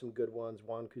know there's some good ones.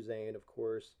 Juan Kuzain, of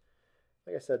course.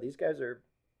 Like I said, these guys are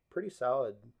pretty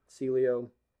solid. Celio,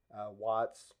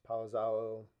 Watts,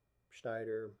 Palazzolo,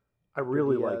 Schneider. I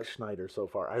really Diaz. like Schneider so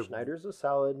far. Schneider's a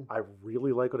solid. I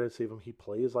really like what I see of him. He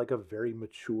plays like a very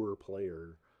mature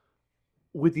player,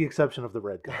 with the exception of the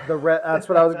red card. That's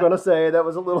what I was going to say. That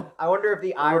was a little. I wonder if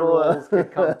the eye Little, rolls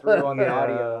could come through on the Yeah.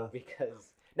 audio,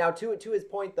 because now to his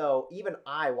point though, even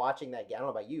I watching that game, I don't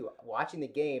know about you, watching the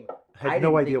game, Had I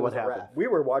no didn't idea think it what was a happened. ref. We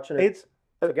were watching it. It's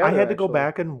together, I had to go actually.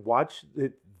 back and watch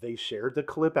it. They shared the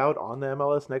clip out on the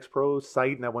MLS Next Pro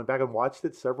site, and I went back and watched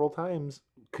it several times,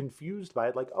 confused by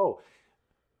it. Like, oh,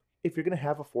 if you're going to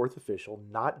have a fourth official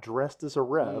not dressed as a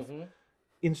ref Mhm.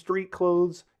 in street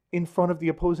clothes in front of the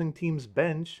opposing team's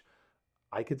bench,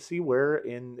 I could see where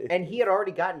And he had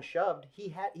already gotten shoved.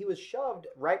 He was shoved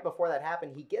right before that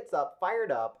happened. He gets up,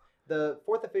 fired up. The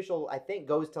fourth official, I think,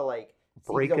 goes to like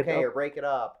see Break if it he's okay up. or break it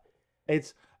up.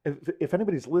 It's if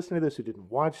anybody's listening to this who didn't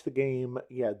watch the game,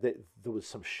 yeah, there was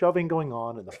some shoving going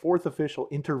on, and the fourth official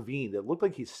intervened. It looked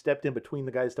like he stepped in between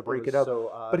the guys to break it was up, so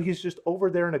odd. but he's just over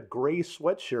there in a gray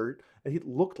sweatshirt, and he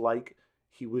looked like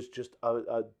he was just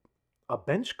a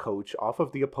bench coach off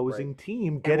of the opposing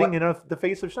team, getting in the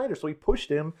face of Schneider. So he pushed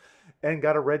him and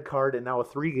got a red card and now a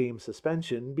 3-game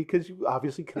suspension, because you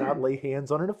obviously cannot lay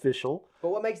hands on an official. But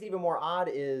what makes it even more odd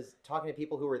is talking to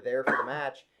people who were there for the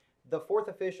match. The fourth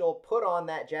official put on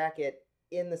that jacket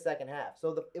in the second half.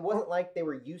 So it wasn't like they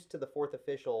were used to the fourth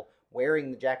official wearing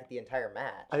the jacket the entire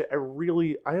match.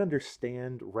 I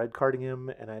understand red carding him,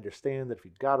 and I understand that if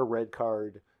you got a red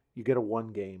card, you get a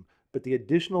 1 game. But the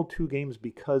additional 2 games,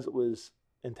 because it was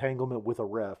entanglement with a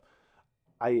ref,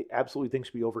 I absolutely think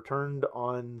should be overturned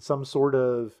on some sort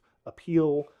of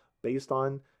appeal based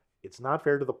on it's not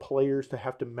fair to the players to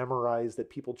have to memorize that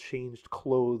people changed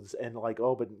clothes and like,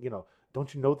 oh, but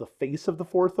don't you know the face of the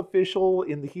fourth official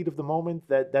in the heat of the moment?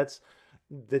 That's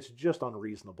just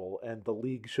unreasonable, and the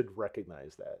league should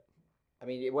recognize that. I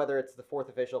mean, whether it's the fourth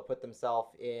official put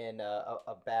themselves in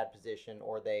a bad position,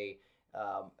 or they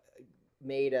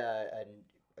made a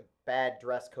bad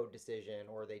dress code decision,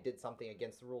 or they did something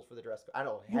against the rules for the dress code. I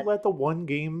don't know. You let the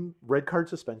 1-game red card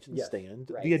suspension Yes,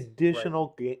 stand. right, The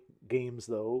additional games,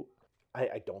 though,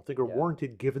 I don't think are Yeah.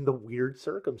 warranted given the weird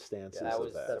circumstances Yeah,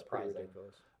 of that. That's pretty surprising.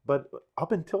 ridiculous. But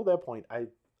up until that point, I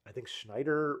think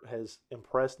Schneider has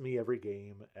impressed me every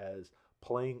game as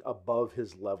playing above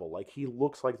his level. Like, he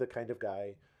looks like the kind of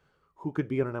guy who could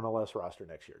be on an MLS roster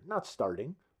next year. Not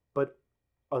starting, but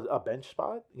a bench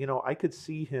spot. I could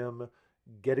see him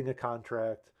getting a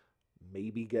contract,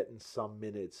 maybe getting some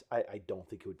minutes. I don't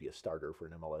think he would be a starter for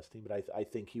an MLS team, but I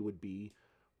think he would be.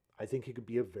 I think he could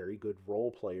be a very good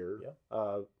role player.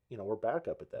 Yeah. Or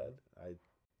backup at that.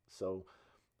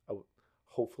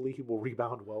 Hopefully he will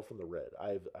rebound well from the red.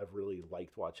 I've really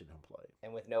liked watching him play.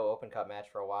 And with no Open Cup match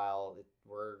for a while,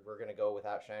 we're going to go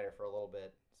without Schneider for a little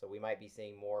bit. So we might be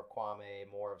seeing more of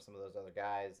Kwame, more of some of those other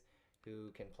guys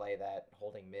who can play that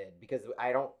holding mid. Because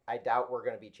I doubt we're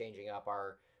going to be changing up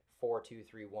our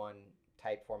 4-2-3-1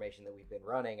 type formation that we've been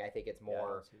running. I think it's Yeah, I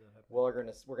more don't see that happening. well,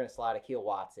 we're gonna slot Akil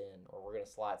Watts in, or we're gonna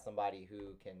slot somebody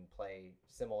who can play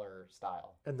similar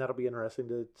style. And that'll be interesting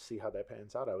to see how that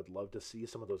pans out. I would love to see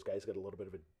some of those guys get a little bit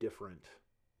of a different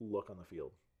look on the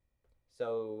field.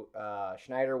 So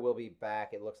Schneider will be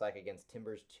back, it looks like, against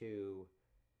Timbers 2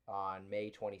 on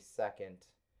May 22nd.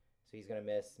 So he's going to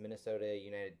miss Minnesota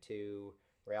United 2,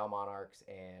 Real Monarchs,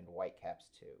 and Whitecaps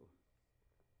 2.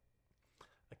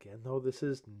 Again, though, this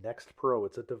is Next Pro.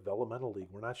 It's a developmental league.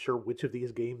 We're not sure which of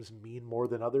these games mean more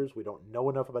than others. We don't know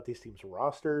enough about these teams'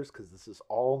 rosters because this is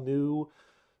all new.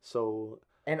 So,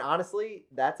 And honestly,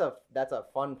 that's a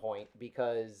fun point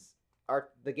because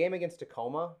the game against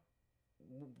Tacoma,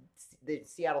 the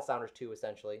Seattle Sounders 2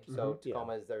 essentially. So yeah.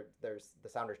 Tacoma is there's the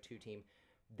Sounders 2 team.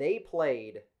 They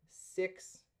played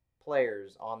 6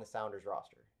 players on the Sounders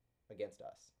roster against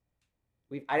us.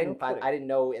 I didn't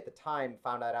know at the time,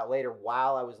 found that out later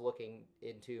while I was looking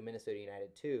into Minnesota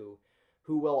United 2,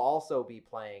 who will also be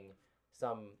playing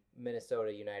some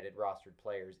Minnesota United rostered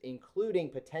players, including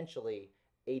potentially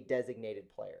a designated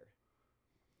player.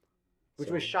 Which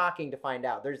was shocking to find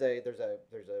out. There's a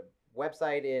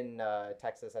website in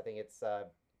Texas. I think it's I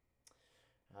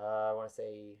want to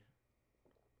say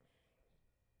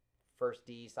First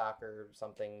D Soccer,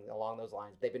 something along those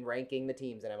lines. They've been ranking the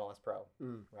teams in MLS Pro,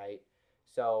 right?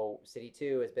 So City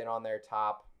 2 has been on their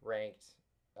top ranked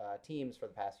teams for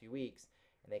the past few weeks,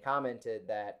 and they commented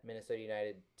that Minnesota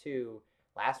United 2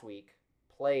 last week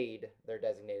played their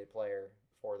designated player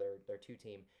for their 2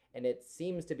 team, and it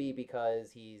seems to be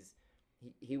because he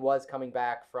was coming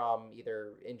back from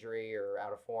either injury or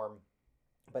out of form,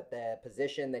 but the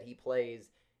position that he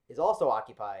plays is also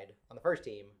occupied on the first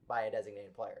team by a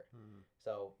designated player.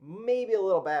 So maybe a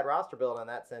little bad roster build in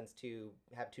that sense to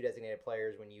have 2 designated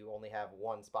players when you only have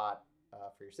 1 spot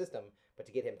for your system. But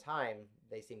to get him time,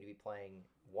 they seem to be playing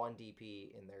 1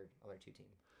 DP on their 2 team.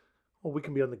 Well, we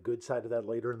can be on the good side of that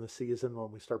later in the season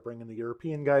when we start bringing the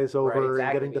European guys over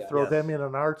and getting to throw them in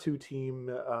on our 2 team.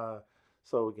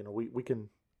 So we can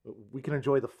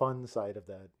enjoy the fun side of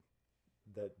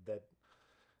that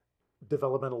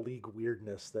developmental league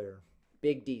weirdness there.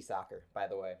 Big D Soccer, by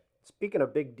the way. Speaking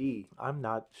of Big D, I'm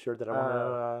not sure that I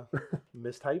want to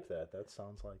mistype that. That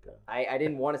sounds like I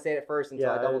didn't want to say it at first until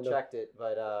I I didn't double checked it,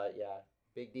 but yeah,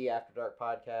 Big D After Dark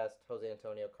podcast. Jose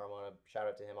Antonio Carmona, shout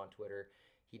out to him on Twitter.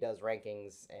 He does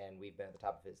rankings, and we've been at the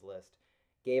top of his list.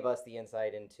 Gave us the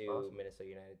insight into Minnesota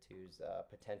United 2's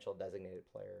potential designated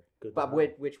player. Good but to know.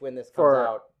 which when this comes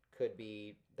out could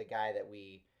be the guy that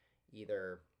we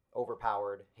either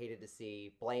overpowered, hated to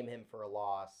see, blame him for a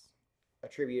loss,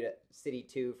 attribute City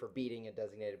 2 for beating a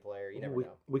designated player. You never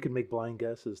know. We can make blind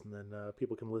guesses, and then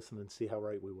people can listen and see how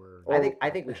right we were. I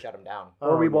think we shut him down.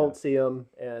 or we won't see him,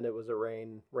 and it was a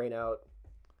rain out.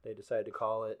 They decided to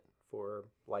call it for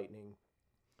lightning,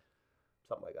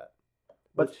 something like that.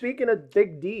 But speaking of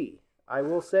Big D, I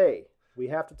will say we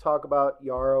have to talk about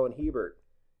Yarrow and Hebert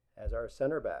as our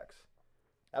center backs.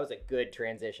 That was a good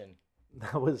transition.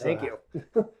 That was Thank you.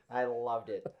 I loved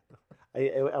it.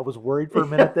 I was worried for a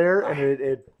minute there, and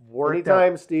it worked.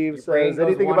 Anytime Steve Your brain says goes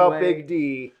anything one about way. Big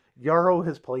D, Yarrow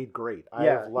has played great. he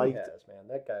has, man.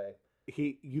 That guy.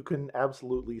 You can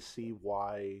absolutely see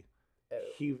why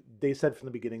they said from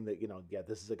the beginning that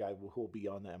this is a guy who will be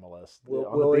on the MLS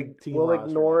on the big team. We'll roster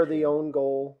ignore next the year. own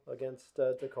goal against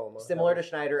Tacoma. Similar to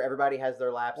Schneider, everybody has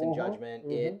their lapse in judgment.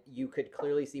 mhm. You could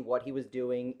clearly see what he was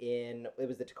doing it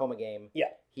was the Tacoma game. Yeah.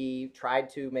 He tried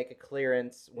to make a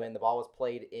clearance when the ball was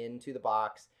played into the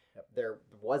box. Yep. There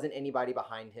wasn't anybody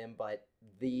behind him, but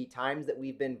the times that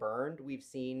we've been burned, we've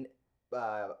seen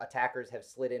attackers have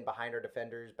slid in behind our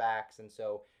defenders' backs, and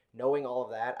so knowing all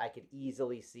of that, I could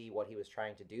easily see what he was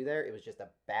trying to do there. It was just a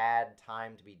bad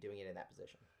time to be doing it in that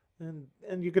position.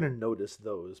 And you're going to notice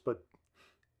those, but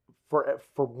for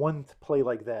one play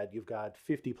like that, you've got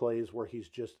 50 plays where he's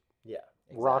just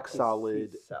rock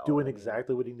solid, He's solid, doing yeah.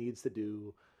 exactly what he needs to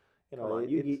do. Come on,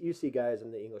 you see guys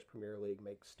in the English Premier League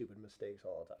make stupid mistakes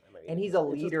all the time. I mean, And he's a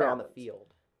it just leader on the happens.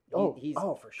 field. He's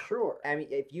for sure. I mean,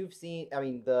 if you've seen,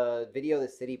 the video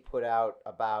that City put out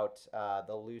about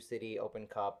the Lou City Open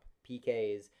Cup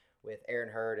PKs with Aaron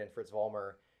Hurd and Fritz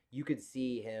Vollmer, you could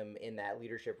see him in that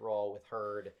leadership role with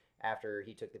Hurd after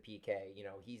he took the PK.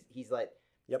 He's like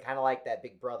kind of like that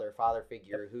big brother, father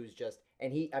figure who's just,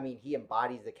 and he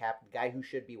embodies the guy who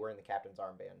should be wearing the captain's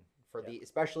armband for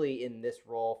especially in this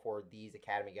role for these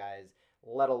academy guys,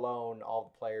 let alone all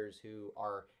the players who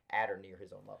are at or near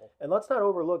his own level. And let's not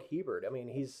overlook Hebert. I mean,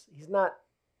 he's not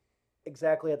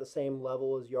exactly at the same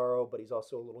level as Yarrow, but he's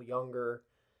also a little younger.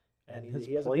 and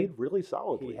he has played big, really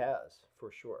solidly. He has,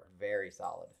 for sure. Very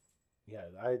solid. Yeah,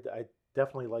 I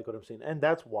definitely like what I'm seeing, and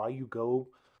that's why you go,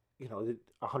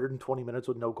 120 minutes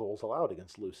with no goals allowed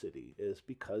against Lou City is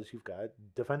because you've got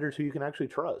defenders who you can actually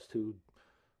trust, who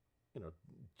you know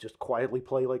just quietly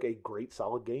play like a great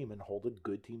solid game and hold a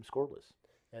good team scoreless.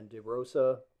 And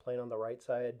DeRosa playing on the right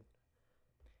side.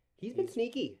 He's been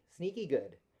sneaky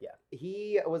good. Yeah.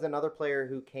 He was another player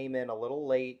who came in a little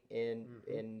late in Mhm.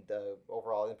 in the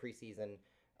overall in preseason.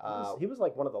 He was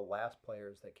like one of the last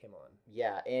players that came on.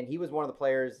 Yeah, and he was one of the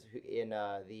players in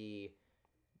the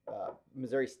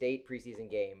Missouri State preseason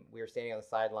game. We were standing on the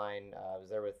sideline. I was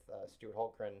there with Stuart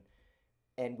Holtgren,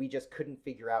 and we just couldn't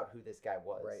figure out who this guy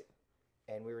was. Right.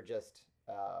 And we were just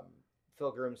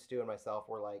Phil Groom, Stu, and myself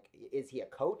were like, "Is he a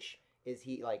coach? Is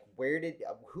he like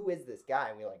who is this guy?"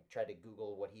 And we like tried to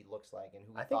Google what he looks like and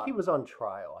who I think he was on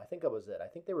trial. I think that was it. I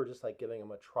think they were just like giving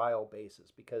him a trial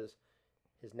basis because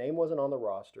his name wasn't on the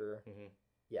roster. Mhm.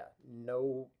 Yeah,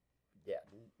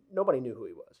 nobody knew who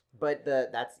he was. But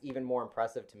that's even more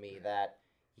impressive to me that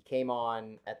he came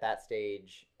on at that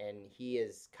stage and he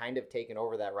is kind of taken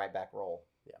over that right back role.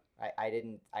 Yeah. I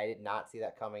did not see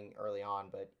that coming early on,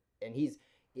 but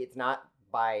it's not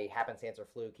by happenstance or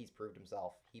fluke. He's proved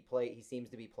himself. He seems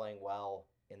to be playing well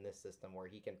in this system where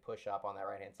he can push up on that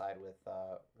right hand side with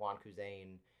Juan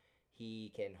Kuzain. He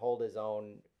can hold his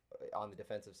own on the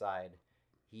defensive side.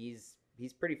 He's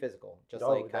pretty physical, just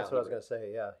like that's Kyle what I was Hebert. gonna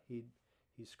say. Yeah,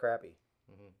 he's scrappy.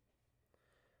 Mhm.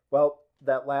 Well,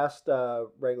 that last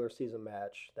regular season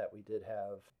match that we did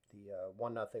have, the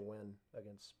 1-0 win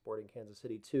against Sporting Kansas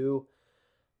City 2.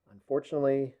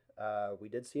 Unfortunately, we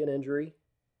did see an injury.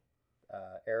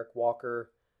 Eric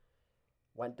Walker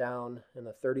went down in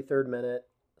the 33rd minute.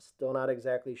 Still not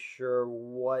exactly sure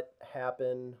what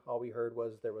happened. All we heard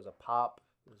was there was a pop,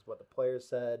 is what the players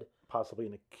said. Possibly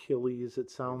an Achilles, it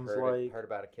sounds like. Heard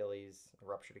about Achilles, a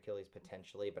ruptured Achilles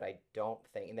potentially, but I don't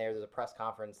think. And there's a press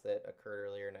conference that occurred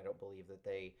earlier, and I don't believe that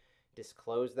they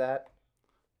disclosed that.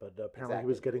 But apparently he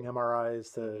was Exactly. getting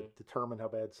MRIs to determine how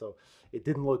bad. So it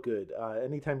didn't look good.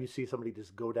 Anytime you see somebody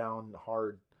just go down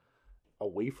hard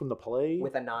away from the play,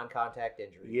 With a non-contact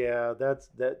injury. yeah, that's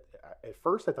that. At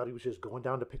first, I thought he was just going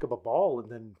down to pick up a ball, and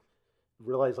then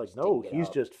realized like, Just no, didn't get he's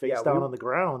out. just face Yeah, down we- on the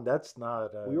ground. That's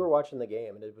not. We were watching the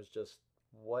game, and it was just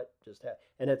what just happened.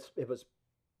 And it was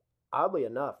oddly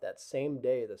enough that same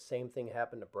day the same thing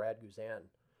happened to Brad Guzan.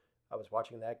 I was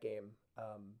watching that game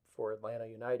for Atlanta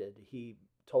United. He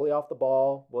totally off the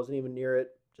ball, wasn't even near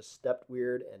it, just stepped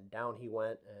weird, and down he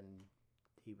went, and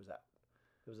he was out.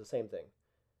 It was the same thing.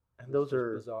 and It was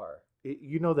those just are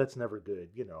bizarre. that's never good.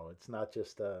 It's not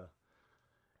just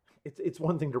it's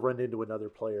one thing to run into another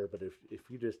player, but if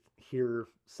you just hear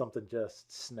something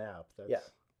just snap, that's Yeah.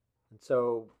 And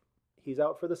so he's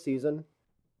out for the season.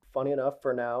 Funny enough,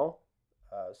 for now,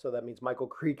 so that means Michael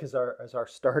Creek is our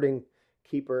starting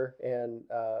keeper, and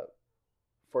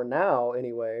for now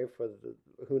anyway, for the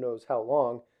who knows how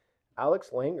long,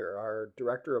 Alex Langer, our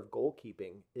director of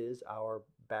goalkeeping, is our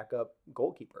backup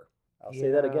goalkeeper. I'll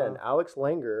say that again. Yeah. Alex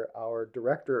Langer, our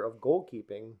director of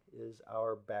goalkeeping, is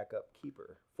our backup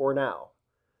keeper for now.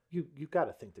 you got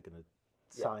to think they're going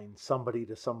to Yeah. sign somebody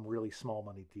to some really small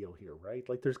money deal here, right?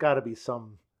 Like there's got to be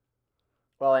some.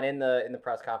 Well, and in the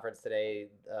press conference today,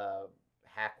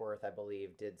 Hackworth, I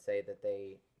believe, did say that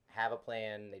they have a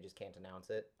plan. They just can't announce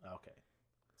it. Okay.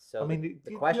 So I mean,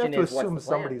 the you question have to is, what's assume the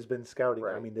plan? somebody's been scouting. I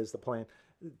Right. mean, is the plan?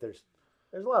 There's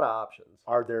There's a lot of options.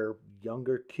 Are there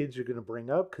younger kids you're going to bring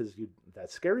up? Because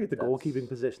that's scary at the That's- goalkeeping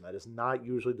position. That is not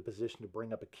usually the position to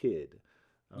bring up a kid.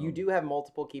 You do have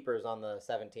multiple keepers on the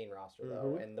 17 roster,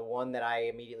 though, Mhm. and the one that I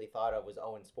immediately thought of was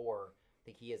Owen Spoor. I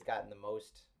think he has gotten the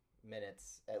most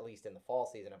minutes, at least in the fall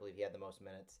season. I believe he had the most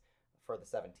minutes for the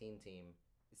 17 team.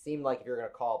 It seemed like if you're going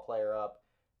to call a player up,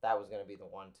 that was going to be the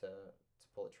one to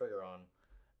pull the trigger on.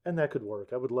 And that could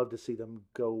work. I would love to see them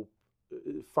go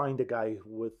find a guy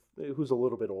who's a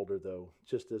little bit older though,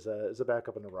 just as a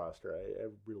backup in the roster. I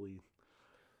really,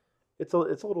 it's a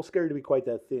little scary to be quite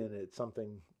that thin. It's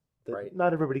something that Right.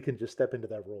 not everybody can just step into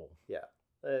that role. Yeah.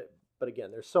 But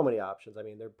again, there's so many options. I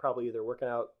mean, they're probably either working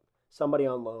out somebody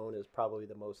on loan is probably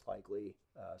the most likely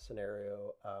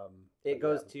scenario. It but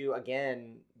goes yeah. to,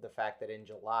 again, the fact that in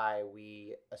July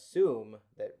we assume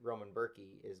that Roman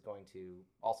Berkey is going to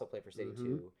also play for City Mhm.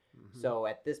 2. Mhm. So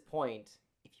at this point,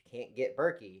 if you can't get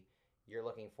Berkey, you're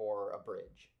looking for a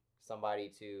bridge, somebody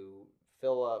to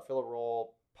fill a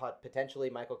role. Potentially,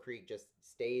 Michael Creek just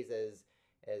stays as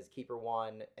keeper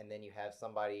one, and then you have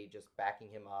somebody just backing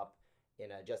him up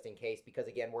in a just in case. Because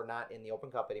again, we're not in the Open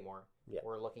Cup anymore. Yeah.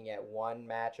 We're looking at one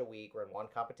match a week. We're in one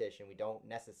competition. We don't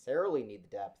necessarily need the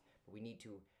depth, but we need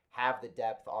to have the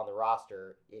depth on the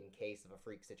roster in case of a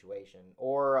freak situation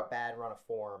or a bad run of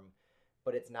form,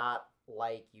 but it's not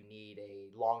like you need a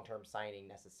long-term signing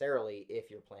necessarily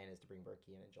if your plan is to bring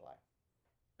Berkey in July.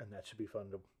 And that should be fun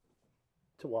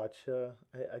to watch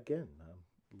again.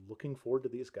 Looking forward to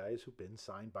these guys who've been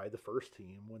signed by the first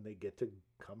team when they get to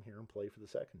come here and play for the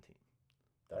second team.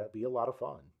 That'll be a lot of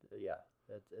fun. Yeah,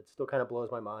 it still kind of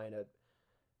blows my mind.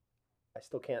 I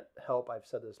still can't help, I've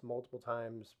said this multiple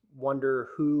times, wonder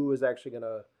who is actually going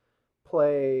to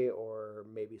play, or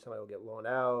maybe somebody will get loaned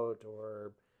out,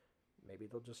 or maybe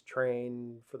they'll just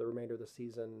train for the remainder of the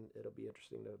season. It'll be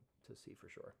interesting to see for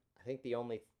sure. I think the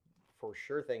only for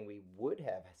sure thing we would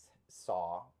have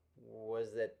saw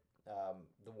was that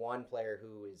the one player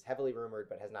who is heavily rumored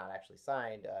but has not actually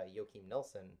signed, Joachim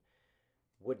Nilsson,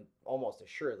 would almost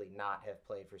assuredly not have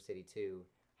played for City 2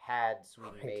 had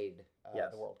Sweden made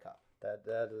the World Cup.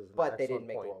 That is an But they didn't excellent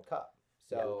make point. the World Cup.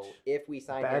 So if we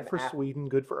sign him Bad for Sweden,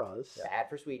 good for us. bad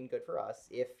for Sweden, good for us.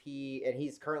 If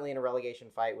he's currently in a relegation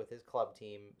fight with his club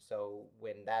team, so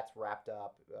when that's wrapped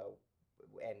up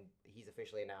and he's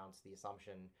officially announced, the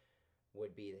assumption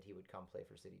would be that he would come play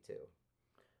for City 2.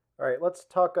 All right, let's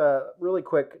talk really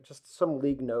quick, just some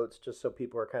league notes, just so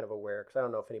people are kind of aware, because I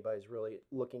don't know if anybody's really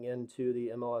looking into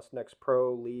the MLS Next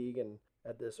Pro League and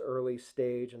at this early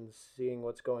stage and seeing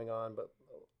what's going on. But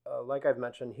like I've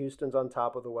mentioned, Houston's on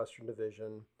top of the Western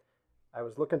Division. I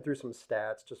was looking through some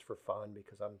stats just for fun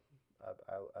because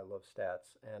I love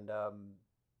stats, and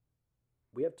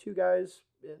we have two guys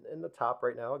in the top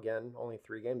right now. Again, only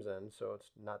 3 games in, so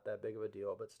it's not that big of a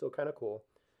deal, but still kind of cool.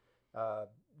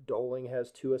 Doling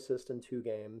has 2 assists in 2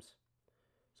 games,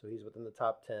 so he's within the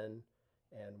top 10,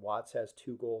 and Watts has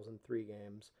 2 goals in 3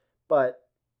 games. But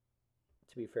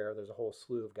to be fair, there's a whole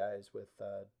slew of guys with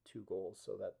 2 goals,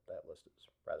 so that list is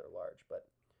rather large, but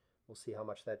we'll see how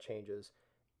much that changes.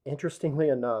 Interestingly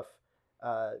enough,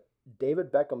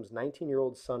 David Beckham's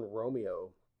 19-year-old son Romeo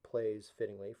plays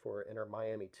fittingly for Inter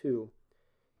Miami 2.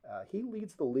 He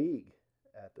leads the league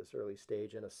at this early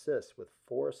stage in assists with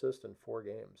 4 assists in 4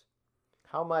 games.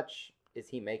 How much is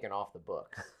he making off the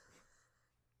books?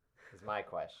 Is my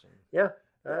question. Yeah,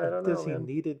 I don't know. Does he Man.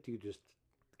 need it? Do you just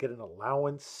get an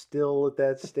allowance still at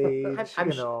that stage?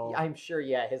 I'm sure,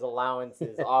 yeah, his allowance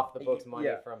is off the books money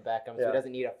Yeah. from Beckham, so Yeah. he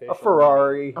doesn't need A official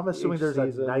Ferrari. I'm assuming each there's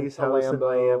season, a nice a house in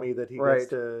Lambo. Miami that he Right. gets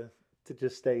to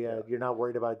just stay at. You're not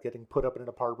worried about getting put up in an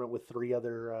apartment with 3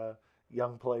 other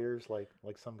young players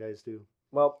like some guys do.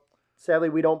 Well, sadly,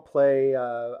 we don't play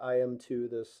IM2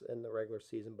 this in the regular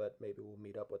season, but maybe we'll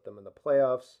meet up with them in the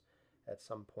playoffs at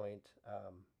some point.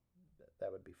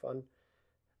 That would be fun.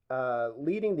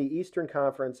 Leading the Eastern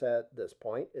Conference at this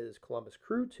point is Columbus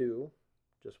Crew 2,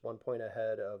 just 1 point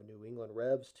ahead of New England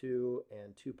Revs 2,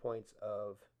 and 2 points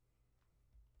of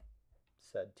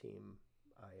said team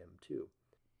IM2.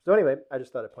 So anyway, I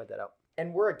just thought I'd point that out.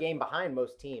 And we're a game behind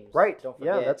most teams. Right. Don't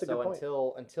Yeah, forget. that's a good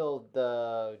so point. until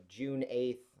the June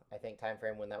 8th, I think, time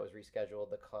frame when that was rescheduled,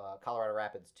 the Colorado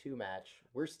Rapids 2 match,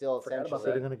 we're still Forgot about essentially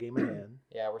that. Sitting on a game in hand.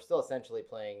 Yeah, we're still essentially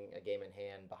playing a game in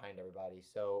hand behind everybody.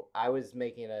 So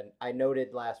I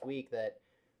noted last week that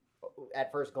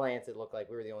at first glance it looked like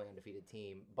we were the only undefeated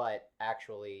team, but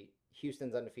actually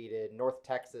Houston's undefeated, North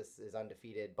Texas is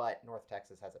undefeated, but North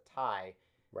Texas has a tie.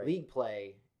 Right. League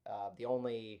play, the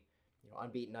only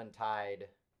unbeaten, untied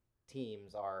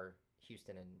teams are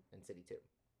Houston and City 2.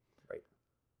 Right.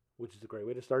 Which is a great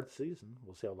way to start the season.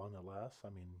 We'll see how long that lasts. I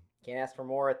mean, Can't ask for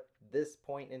more at this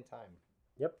point in time.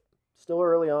 Yep. Still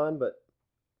early on, but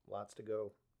lots to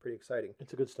go. Pretty exciting.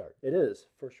 it's a good start. It is,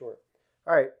 for sure.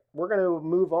 All right, we're going to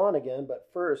move on again, but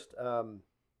first, a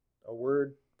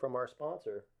word from our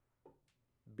sponsor,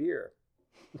 beer.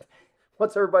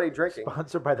 What's everybody drinking?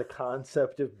 Sponsored by the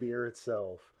concept of beer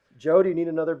itself. Joe, do you need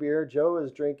another beer? Joe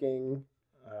is drinking.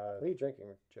 What are you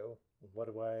drinking, Joe?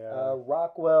 What do I?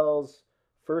 Rockwell's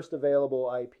First Available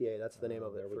IPA. That's the name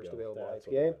of there it. we First go. Available That's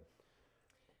what IPA. it is.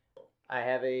 I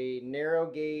have a narrow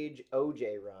gauge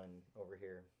OJ run over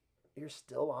here. You're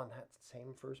still on that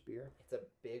same first beer? It's a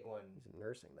big one. He's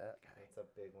nursing that guy. It's a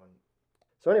big one.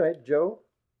 So anyway, Joe,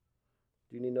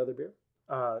 do you need another beer?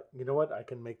 You know what? I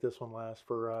can make this one last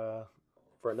for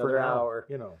Another now, hour.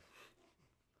 You know.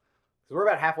 So we're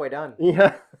about halfway done.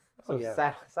 Yeah. So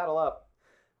yeah. saddle up.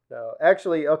 No,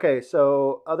 actually, okay.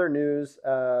 So other news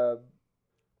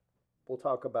we'll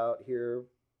talk about here.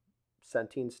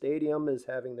 Centene Stadium is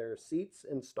having their seats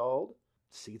installed.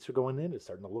 Seats are going in. It's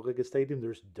starting to look like a stadium.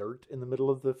 There's dirt in the middle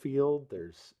of the field.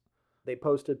 They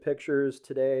posted pictures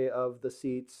today of the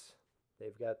seats.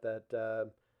 They've got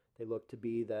that. They look to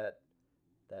be that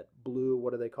blue.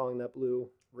 What are they calling that blue?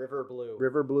 River blue.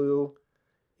 River blue.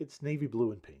 It's navy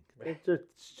blue and pink.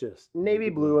 It's just Navy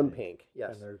blue and pink.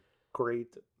 Yes. And they're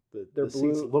great. They're The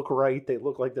seats blue. look right. They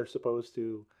look like they're supposed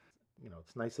to.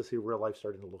 It's nice to see real life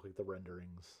starting to look like the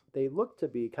renderings. They look to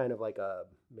be kind of like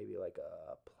maybe like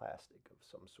a plastic of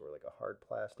some sort, like a hard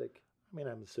plastic. I mean,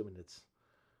 I'm assuming it's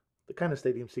the kind of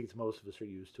stadium seats most of us are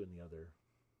used to in the other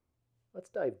Let's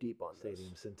dive deep on this.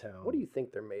 stadiums in town. What do you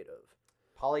think they're made of?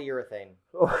 Polyurethane.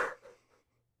 Oh,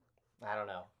 I don't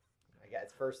know. I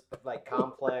guess first like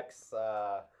complex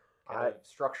kind of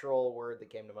structural word that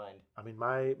came to mind. I mean,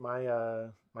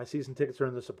 my season tickets are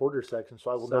in the supporter section,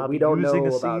 so I will so not we be don't using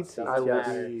know a about seat. seats. I will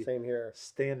Yeah, be same here.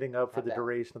 standing up for Have the to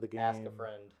duration of the game. Ask a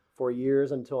friend. For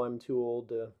years until I'm too old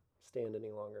to stand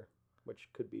any longer, which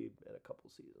could be in a couple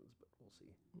seasons, but we'll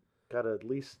see. Got to at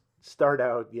least start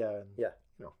out, yeah. And, Yeah.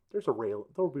 There's a rail.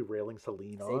 There'll be railings to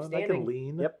lean Safe on. I standing. can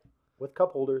lean. Yep. With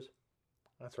cup holders.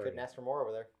 That's right. Couldn't ask for more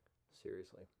over there.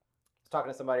 Seriously. I was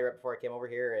talking to somebody right before I came over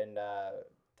here and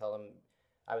tell him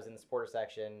I was in the supporter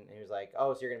section, and he was like,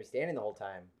 "Oh, so you're gonna be standing the whole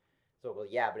time?" So, well,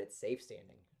 yeah, but it's safe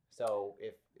standing. So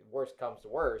if worst comes to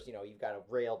worst, you've got a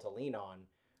rail to lean on,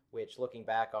 which looking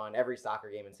back on every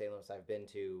soccer game in St. Louis I've been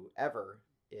to ever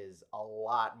is a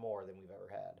lot more than we've ever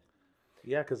had.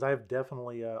 Yeah, because I've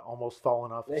definitely almost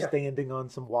fallen off Yeah. standing on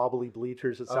some wobbly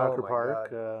bleachers at Oh, Soccer my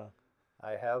Park. God.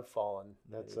 I have fallen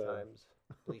That's, many times.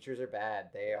 Bleachers are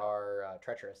bad. They are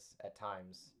treacherous at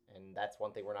times, and that's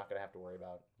one thing we're not going to have to worry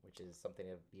about, which is something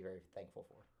to be very thankful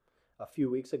for. A few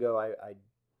weeks ago,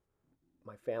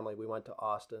 my family, we went to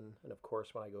Austin, and of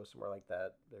course, when I go somewhere like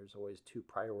that, there's always two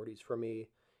priorities for me.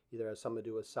 Either has something to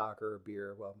do with soccer or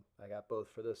beer. Well, I got both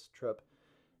for this trip,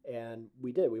 and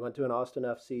we did. We went to an Austin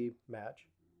FC match.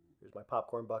 Here's my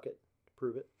popcorn bucket to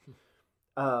prove it.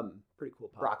 Pretty cool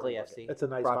popcorn Broccoli bucket. FC. It's a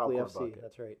nice Broccoli popcorn FC. bucket.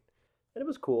 That's right, and it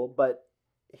was cool. But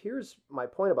here's my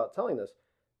point about telling this: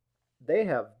 they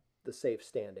have the safe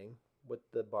standing with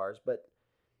the bars, but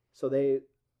so they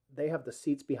have the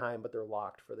seats behind, but they're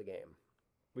locked for the game.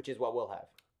 Which is what we'll have.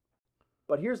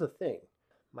 But here's the thing: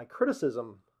 my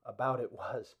criticism about it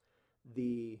was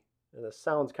and this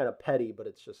sounds kind of petty, but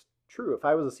it's just true. If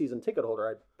I was a season ticket holder,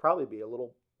 I'd probably be a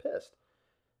little pissed.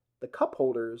 The cup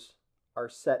holders are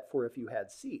set for if you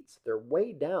had seats. They're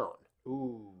way down.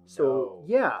 Ooh, So,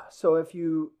 yeah. So if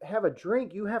you have a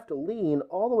drink, you have to lean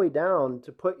all the way down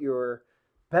to put your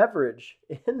beverage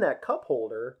in that cup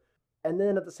holder. And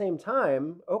then at the same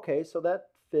time, okay, so that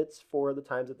fits for the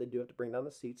times that they do have to bring down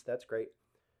the seats. That's great.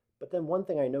 But then one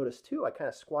thing I noticed too, I kind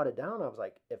of squatted down. I was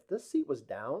like, if this seat was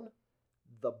down,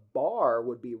 the bar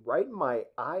would be right in my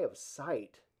eye of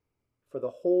sight for the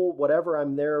whole whatever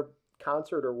I'm there,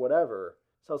 concert or whatever.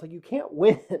 So I was like, you can't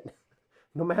win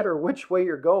no matter which way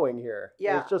you're going here.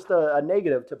 Yeah. It's just a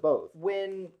negative to both.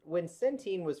 When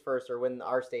Centene was first, or when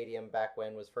our stadium back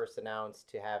when was first announced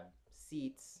to have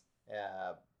seats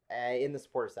in the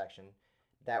supporter section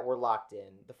that were locked in,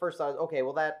 the first thought was, okay,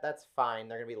 well that's fine.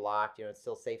 They're gonna be locked. It's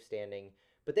still safe standing.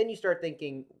 But then you start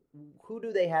thinking, who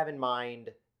do they have in mind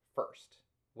first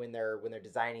when they're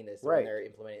designing this, or Right. when they're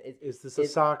implementing it? Is this a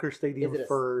soccer stadium is it a-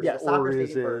 first, yeah, or soccer is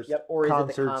stadium it first, yep, or is it the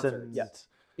concerts concerts? and Yes.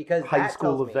 Because high that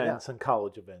school tells me- events and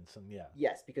college events and yeah.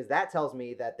 Yes, because that tells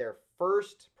me that their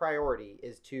first priority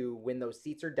is to when those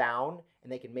seats are down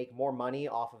and they can make more money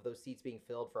off of those seats being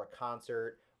filled for a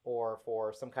concert or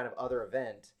for some kind of other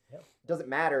event. Yep. It doesn't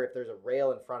matter if there's a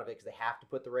rail in front of it because they have to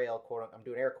put the rail, quote, I'm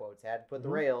doing air quotes, had to put the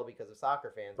Mhm. rail because of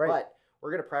soccer fans. Right. But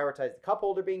we're going to prioritize the cup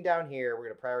holder being down here. We're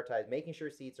going to prioritize making sure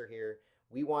seats are here.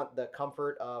 We want the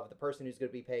comfort of the person who's going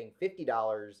to be paying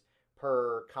 $50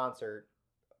 per concert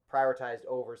prioritized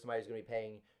over somebody who's going to be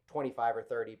paying 25 or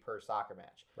 30 per soccer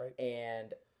match. Right.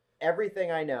 And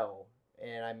everything I know,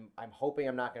 and I'm hoping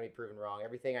I'm not going to be proven wrong,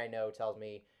 everything I know tells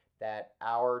me that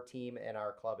our team and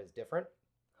our club is different,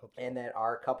 Hope so. and that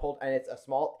our cup hold, and it's a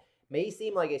small, may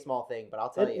seem like a small thing, but I'll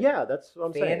tell And you, yeah, that's what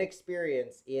I'm fan saying.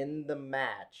 experience in the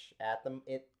match at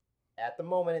the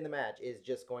moment in the match is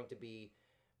just going to be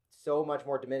so much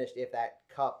more diminished if that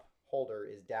cup holder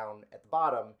is down at the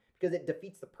bottom, because it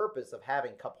defeats the purpose of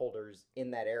having cup holders in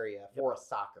that area for a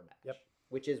soccer match. Yep.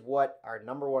 Which is what our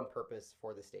number one purpose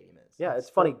for the stadium is. Yeah, it's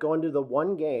funny. Going to the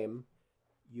one game,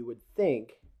 you would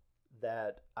think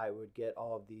that I would get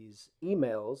all of these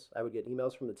emails. I would get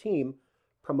emails from the team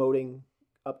promoting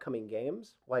upcoming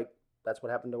games. Like, that's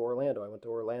what happened to Orlando. I went to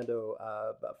Orlando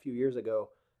a few years ago.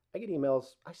 I get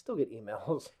emails. I still get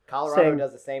emails. Colorado saying-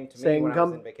 does the same to me saying when I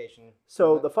come- was in vacation.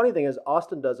 So the funny thing is,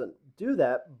 Austin doesn't do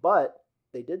that, but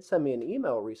they did send me an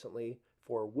email recently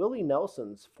for Willie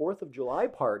Nelson's 4th of July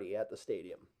party at the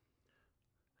stadium.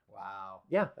 Wow.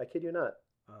 Yeah, I kid you not.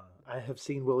 I have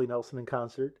seen Willie Nelson in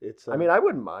concert. It's I mean, I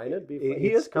wouldn't mind. He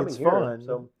is coming it's here. fun.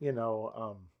 So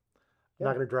I'm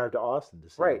not going to drive to Austin to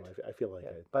see Right. him. I feel like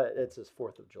But it's his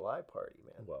 4th of July party,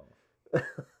 man. well,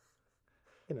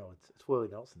 it's Willie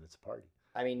Nelson. It's a party.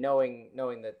 I mean, knowing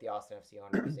that the Austin FC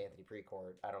owner is Anthony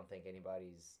Precourt, I don't think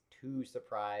anybody's too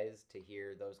surprised to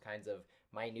hear those kinds of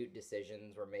minute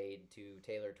decisions were made to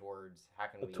tailor towards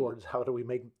how do we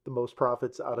make the most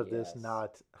profits out of this, Yes.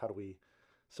 not how do we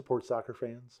support soccer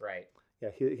fans. Right. Yeah,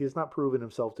 he's not proven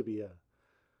himself to be a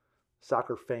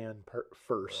soccer fan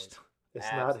first. Right.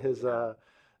 It's not his Absolutely not.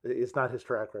 it's not his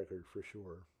track record for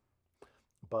sure.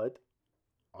 But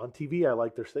on TV, I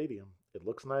like their stadium. It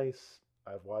looks nice.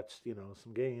 I've watched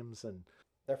some games, and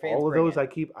Their fans all of bring those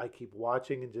it. I keep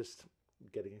watching and just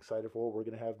getting excited for what we're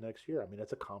going to have next year. I mean,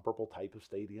 it's a comparable type of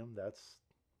stadium. That's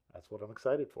what I'm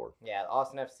excited for. Yeah,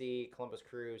 Austin FC, Columbus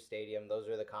Crew Stadium, those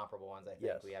are the comparable ones I think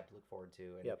Yes. we have to look forward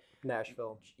to. And Yep.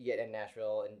 Nashville. Yeah, in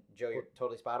Nashville. And Joe, you're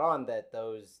totally spot on that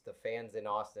the fans in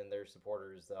Austin, their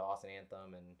supporters, the Austin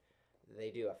Anthem, and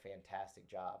they do a fantastic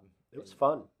job. It was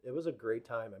fun. It was a great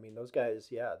time. I mean, those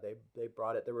guys, yeah, they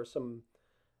brought it. There were some,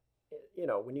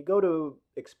 when you go to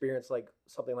experience like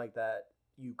something like that,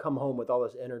 you come home with all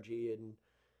this energy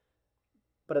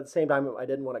but at the same time, I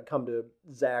didn't want to come to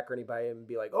Zach or anybody and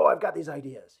be like, oh, I've got these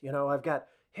ideas. I've got,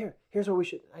 here's what we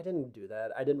should. I didn't do that.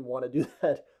 I didn't want to do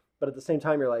that. But at the same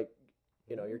time, you're like,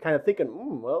 you're kind of thinking,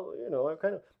 well, I'm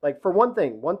kind of like, for one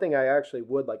thing I actually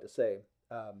would like to say,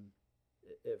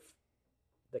 if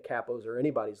the Capos or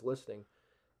anybody's listening,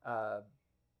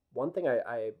 one thing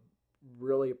I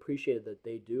really appreciated that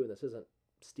they do, and this isn't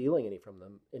stealing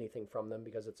anything from them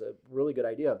because it's a really good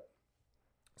idea.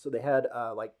 So they had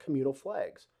like communal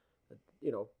flags,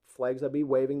 flags that be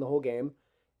waving the whole game,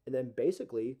 and then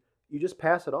basically you just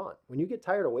pass it on. When you get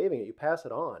tired of waving it, you pass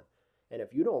it on, and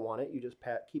if you don't want it, you just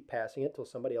keep passing it till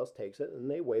somebody else takes it,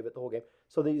 and they wave it the whole game.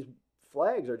 So these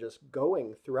flags are just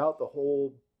going throughout the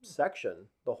whole section,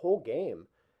 the whole game,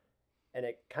 and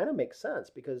it kind of makes sense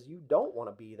because you don't want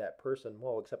to be that person.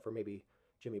 Well, except for maybe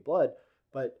Jimmy Blood,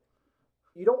 but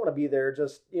you don't want to be there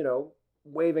just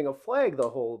waving a flag the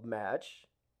whole match.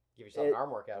 Give yourself an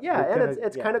arm workout. Yeah, and kinda-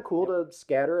 it's yeah, kind of cool yep. to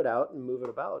scatter it out and move it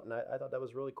about, and I thought that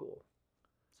was really cool.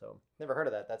 So Never heard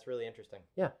of that. That's really interesting.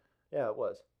 yeah, it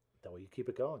was. That way you keep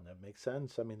it going. That makes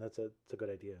sense. I mean, it's a good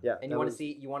idea. Yeah, And you want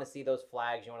to see those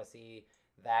flags. You want to see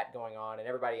that going on, and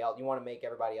everybody else. You want to make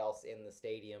everybody else in the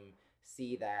stadium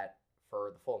see that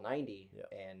for the full 90,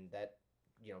 and that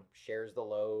shares the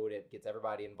load. It gets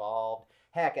everybody involved.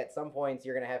 Heck, at some points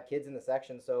you're going to have kids in the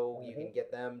section, so you can get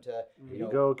them to. Here you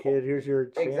go, kid. Here's your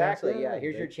chance. Exactly. Yeah.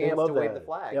 Here's your They chance love to wave that. the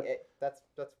flag. Yep. That's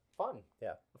fun.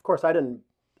 Yeah, of course I didn't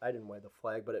wave the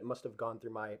flag, but it must have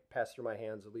passed through my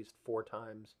hands at least 4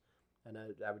 times, and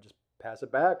I would just pass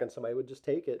it back, and somebody would just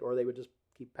take it, or they would just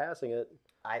keep passing it.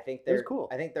 I think It was they're cool.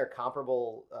 I think they're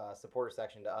comparable supporter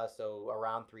section to us, so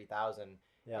around 3,000.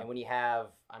 Yeah. And when you have,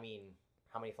 I mean,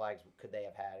 how many flags could they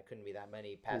have had? It couldn't be that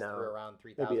many. Passed No. through around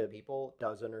Maybe 3,000 a people.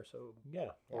 dozen or so, Yeah,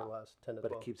 or less, 10 to but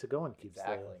 12. it keeps it going. Keeps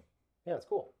Exactly. Yeah. That's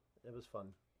cool. It was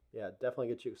fun. Yeah, definitely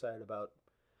gets you excited about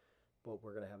what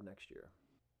we're going to have next year.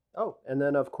 Oh, and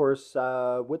then of course,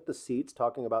 with the seats,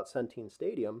 talking about Centene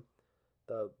Stadium,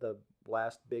 the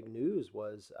last big news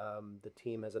was the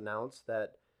team has announced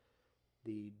that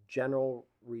the general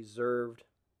reserved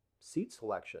seat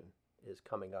selection is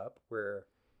coming up, where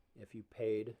if you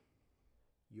paid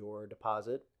your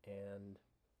deposit and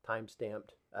time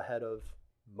stamped ahead of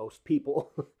most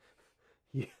people,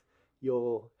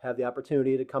 you'll have the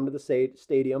opportunity to come to the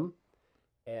stadium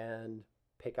and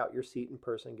pick out your seat in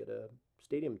person, get a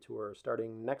stadium tour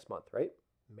starting next month, right?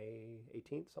 May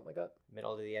 18th, something like that.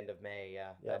 Middle to the end of May.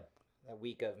 Yeah. Yeah. That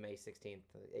week of May 16th.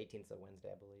 18th is a Wednesday,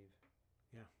 I believe.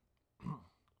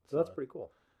 So that's pretty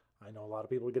cool. I know a lot of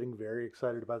people are getting very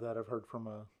excited about that. I've heard from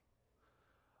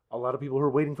a lot of people who are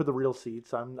waiting for the real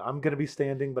seats. I'm going to be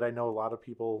standing, but I know a lot of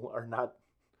people are not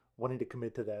wanting to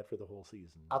commit to that for the whole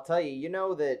season. I'll tell you,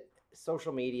 that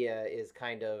social media is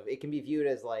kind of, it can be viewed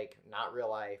as like not real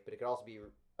life, but it could also be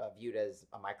viewed as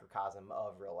a microcosm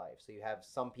of real life. So you have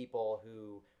some people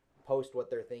who post what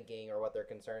they're thinking or what their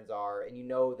concerns are, and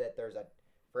that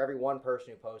for every one person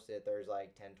who posts it, there's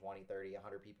like 10, 20, 30,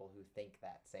 100 people who think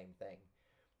that same thing.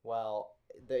 Well,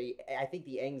 I think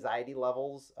the anxiety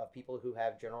levels of people who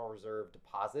have general reserve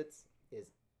deposits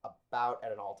is about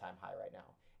at an all-time high right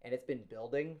now. And it's been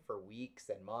building for weeks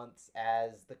and months,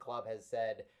 as the club has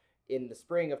said in the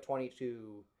spring of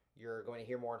 22, you're going to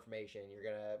hear more information. You're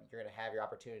going to have your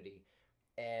opportunity.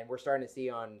 And we're starting to see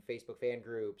on Facebook fan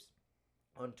groups,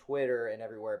 on Twitter and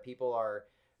everywhere, people are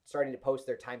starting to post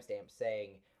their timestamps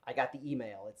saying, I got the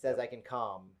email. It says I can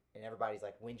come. And everybody's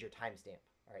like, when's your timestamp?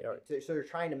 Right. Yeah. So you're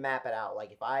trying to map it out.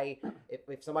 Like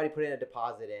if somebody put in a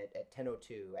deposit at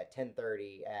 10:02, at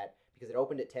 10:30, because it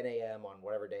opened at 10 a.m. on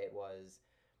whatever day it was,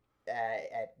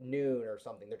 at noon or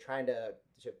something, they're trying to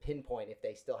pinpoint if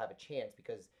they still have a chance,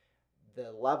 because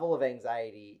the level of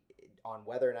anxiety on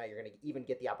whether or not you're going to even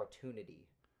get the opportunity,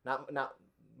 not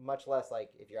much less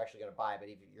like if you're actually going to buy, but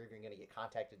if you're even going to get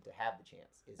contacted to have the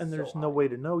chance. And there's so no high. way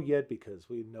to know yet, because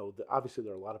we know that obviously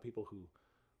there are a lot of people who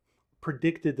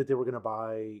predicted that they were going to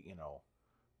buy,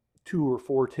 2 or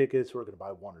 4 tickets, or going to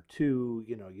buy 1 or 2.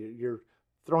 You're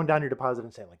throwing down your deposit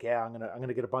and saying like, yeah, I'm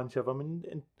gonna get a bunch of them,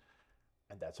 and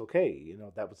that's okay.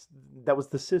 That was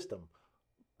the system.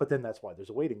 But then that's why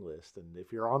there's a waiting list, and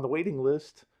if you're on the waiting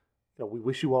list, we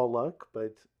wish you all luck,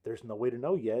 but there's no way to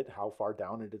know yet how far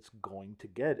down it's going to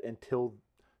get until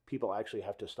people actually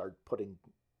have to start putting,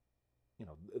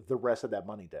 the rest of that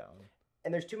money down.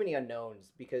 And there's too many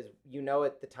unknowns, because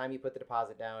at the time you put the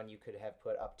deposit down, you could have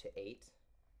put up to 8,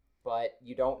 but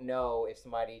you don't know if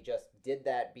somebody just did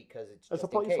that because it's As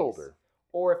just a in case, placeholder.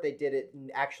 or if they did it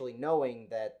actually knowing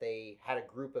that they had a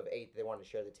group of 8 that they wanted to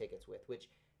share the tickets with, which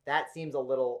that seems a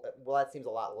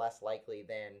lot less likely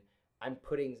than I'm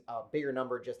putting a bigger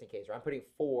number just in case, or I'm putting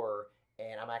 4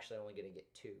 and I'm actually only going to get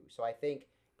 2. So I think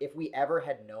if we ever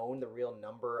had known the real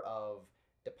number of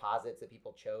deposits that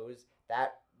people chose,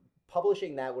 that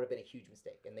publishing that would have been a huge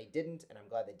mistake, and they didn't, and I'm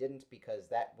glad they didn't, because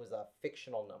that was a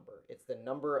fictional number. It's the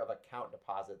number of account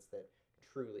deposits that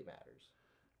truly matters.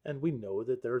 And we know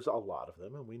that there's a lot of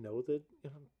them, and we know that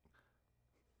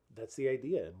that's the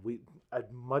idea. And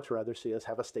I'd much rather see us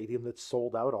have a stadium that's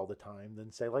sold out all the time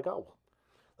than say like, oh,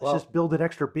 let's just build it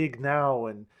extra big now,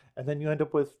 and then you end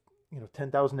up with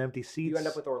 10,000 empty seats. You end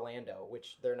up with Orlando,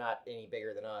 which they're not any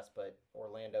bigger than us, but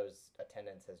Orlando's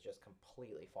attendance has just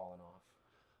completely fallen off.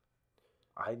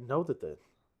 I know that the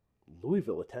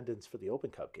Louisville attendance for the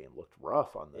Open Cup game looked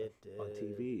rough on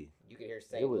TV. You could hear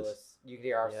St. Louis. You could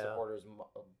hear our supporters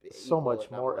so much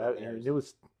more. It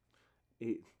was.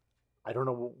 I don't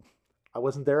know. I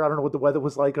wasn't there. I don't know what the weather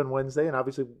was like on Wednesday, and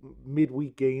obviously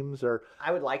midweek games are.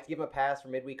 I would like to give them a pass for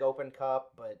midweek Open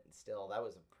Cup, but still, that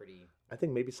was a pretty. I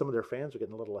think maybe some of their fans were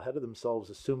getting a little ahead of themselves,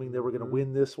 assuming they were going to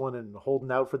win this one and holding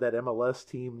out for that MLS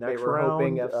team next round. They were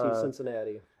hoping FC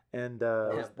Cincinnati. And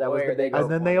that was the big.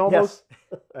 And then they almost,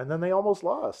 and then they almost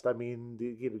lost. I mean,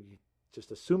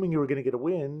 just assuming you were going to get a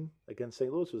win against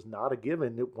St. Louis was not a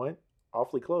given. It went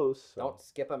awfully close. So. Don't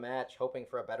skip a match hoping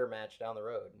for a better match down the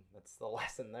road. That's the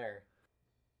lesson there.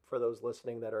 For those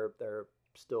listening they're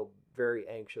still very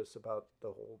anxious about the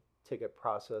whole ticket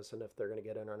process and if they're going to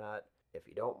get in or not, if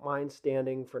you don't mind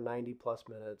standing for 90 plus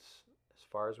minutes, as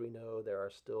far as we know, there are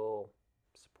still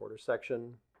supporter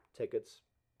section tickets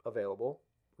available.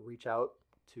 Reach out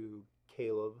to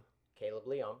Caleb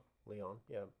Leon,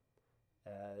 yeah,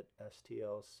 at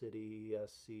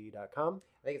stlcitysc.com.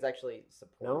 I think it's actually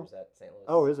supporters at St. Louis.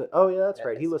 Oh, is it? Oh, yeah, that's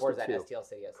right. He listed at too.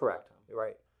 STLCitysc.com. Correct.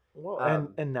 Right. Well,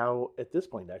 and now at this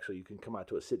point, actually, you can come out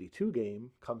to a City 2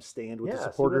 game, come stand with the Yeah, see,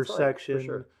 supporters that's right, for section,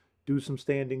 sure. do some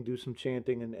standing, do some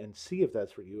chanting, and see if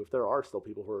that's for you. If there are still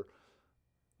people who are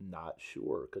not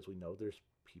sure, because we know there's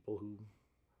people who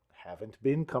haven't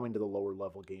been coming to the lower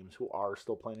level games who are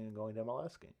still planning on going to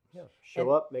MLS games. Yeah. Show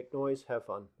up, make noise, have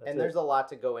fun. That's there's a lot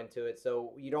to go into it,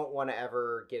 so you don't want to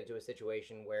ever get into a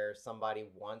situation where somebody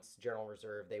wants General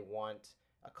Reserve, they want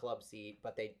a club seat,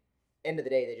 but they end of the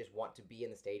day they just want to be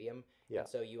in the stadium. Yeah. And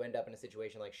so you end up in a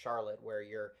situation like Charlotte where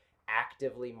you're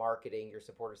actively marketing your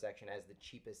supporter section as the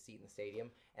cheapest seat in the stadium,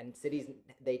 and cities,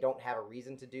 they don't have a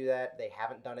reason to do that. They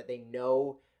haven't done it. They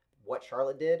know what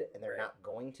Charlotte did, and they're not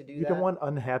going to do that. You don't want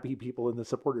unhappy people in the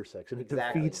supporter section. It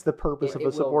Exactly. defeats the purpose of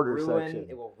a supporter section.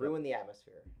 It will ruin the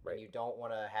atmosphere. Right. And you don't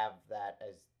want to have that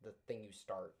as the thing you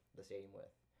start the stadium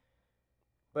with.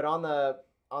 But on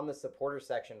the supporter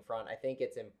section front, I think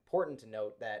it's important to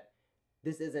note that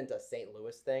this isn't a St.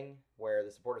 Louis thing where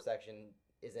the supporter section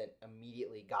isn't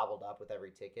immediately gobbled up with every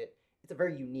ticket. It's a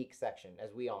very unique section,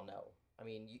 as we all know. I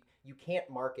mean, you can't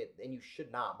market, and you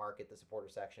should not market the supporter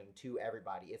section to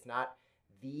everybody. It's not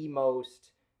the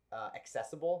most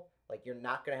accessible. Like, you're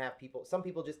not going to have people. Some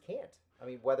people just can't. I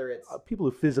mean, whether it's people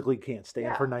who physically can't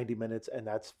stand for 90 minutes, and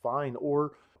that's fine.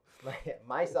 Or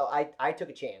myself, I took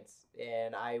a chance,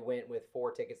 and I went with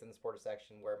 4 tickets in the supporter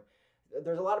section, where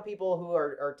there's a lot of people who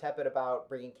are tepid about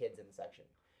bringing kids in the section,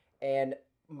 and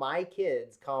my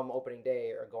kids come opening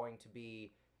day are going to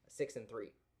be 6 and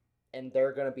 3. And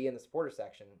they're going to be in the supporter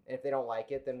section. And if they don't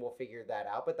like it, then we'll figure that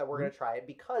out. But then we're going to try it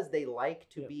because they like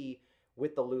to be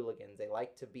with the Louligans. They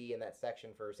like to be in that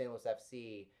section for St. Louis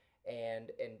FC.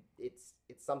 And it's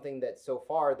something that so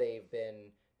far they've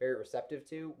been very receptive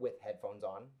to with headphones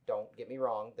on. Don't get me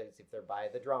wrong. If they're by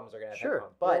the drums, they're going to have Sure.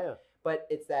 headphones. But Yeah. but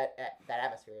it's that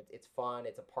atmosphere. It's fun.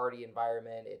 It's a party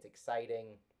environment. It's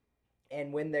exciting.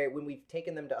 And when we've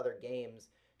taken them to other games,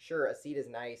 sure, a seat is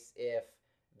nice if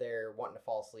they're wanting to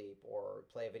fall asleep or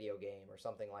play a video game or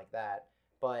something like that.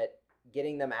 But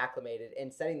getting them acclimated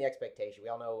and setting the expectation. We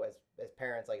all know as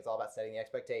parents, like, it's all about setting the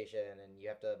expectation, and you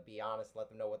have to be honest and let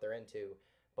them know what they're into.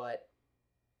 But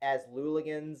as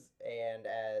Luligans and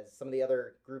as some of the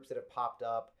other groups that have popped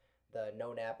up, the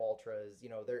No Nap Ultras,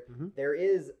 there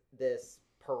is this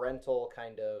parental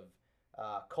kind of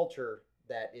culture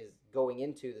that is going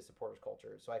into the supporters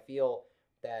culture. So I feel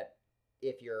that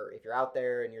if you're out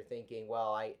there and you're thinking,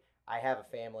 well, I have a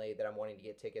family that I'm wanting to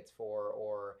get tickets for,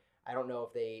 or I don't know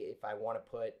if I want to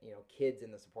put kids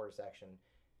in the supporter section,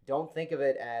 don't think of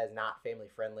it as not family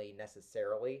friendly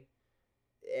necessarily.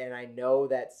 And I know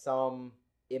that some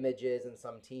images and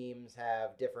some teams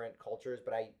have different cultures,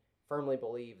 but I firmly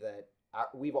believe that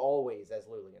we've always, as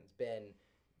Luligans, been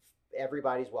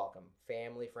everybody's welcome,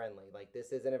 family friendly. Like,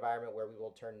 this is an environment where we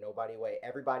will turn nobody away.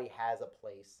 Everybody has a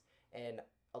place, and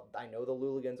I know the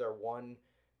Luligans are one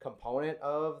component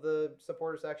of the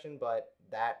supporter section, but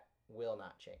that will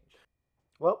not change.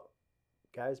 Well,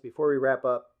 guys, before we wrap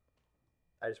up,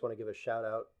 I just want to give a shout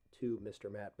out to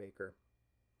Mr. Matt Baker,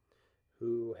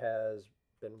 who has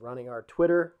been running our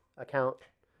Twitter account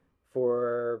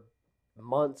for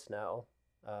months now.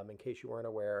 In case you weren't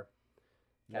aware,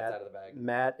 Cat's out of the bag.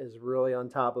 Matt is really on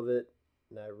top of it,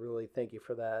 and I really thank you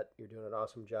for that. You're doing an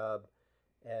awesome job.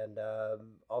 And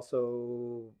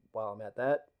also, while I'm at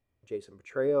that, Jason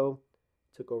Petreo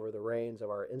took over the reins of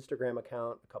our Instagram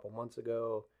account a couple months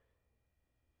ago.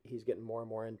 He's getting more and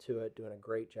more into it, doing a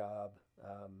great job.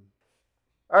 All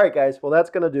right, guys. Well, that's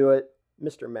going to do it.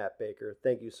 Mr. Matt Baker,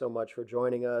 thank you so much for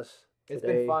joining us today. It's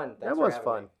been fun. That was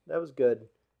fun. That was good.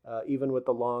 Even with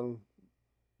the long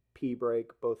pee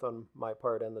break, both on my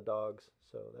part and the dogs.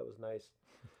 So that was nice.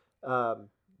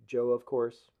 Joe, of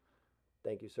course.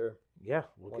 Thank you, sir. Yeah,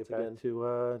 we'll Once get back again.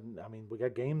 to, we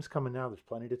got games coming now. There's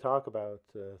plenty to talk about.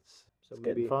 It's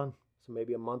getting fun. So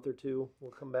maybe a month or two, we'll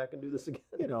come back and do this again.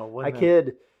 When I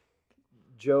kid.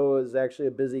 Joe is actually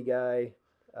a busy guy,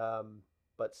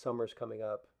 but summer's coming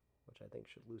up, which I think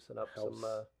should loosen up helps.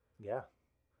 some. Yeah,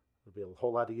 it'll be a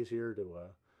whole lot easier to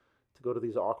go to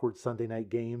these awkward Sunday night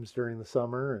games during the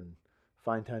summer and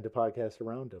find time to podcast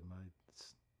around them.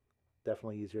 It's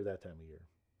definitely easier that time of year.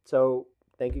 So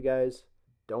thank you, guys.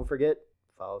 Don't forget,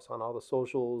 follow us on all the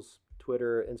socials,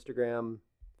 Twitter, Instagram,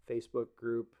 Facebook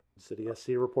group. City SC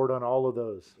report on all of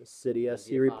those.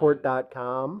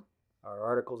 CitySCReport.com. Our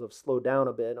articles have slowed down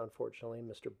a bit, unfortunately.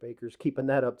 Mr. Baker's keeping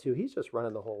that up too. He's just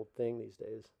running the whole thing these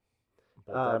days.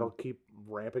 But that'll keep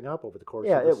ramping up over the course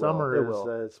yeah, of the it will, summer it will.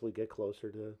 as we get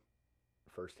closer to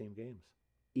first team games.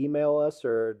 Email us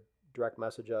or direct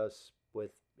message us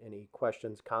with any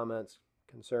questions, comments,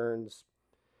 concerns,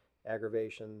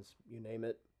 aggravations, you name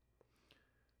it.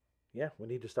 Yeah, we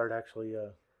need to start actually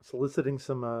soliciting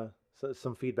some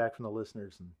feedback from the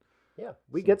listeners, and Yeah,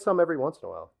 we get some every once in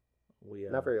a while. we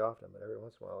Not very often, but every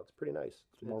once in a while. It's pretty nice.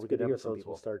 the more It's we good get to hear from episodes,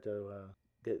 we'll people. start to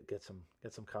get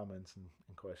some comments and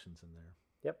questions in there.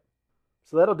 Yep.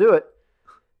 So that'll do it.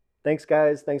 Thanks,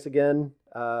 guys. Thanks again.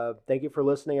 Thank you for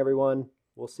listening, everyone.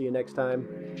 We'll see you next time.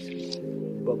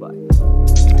 Bye-bye.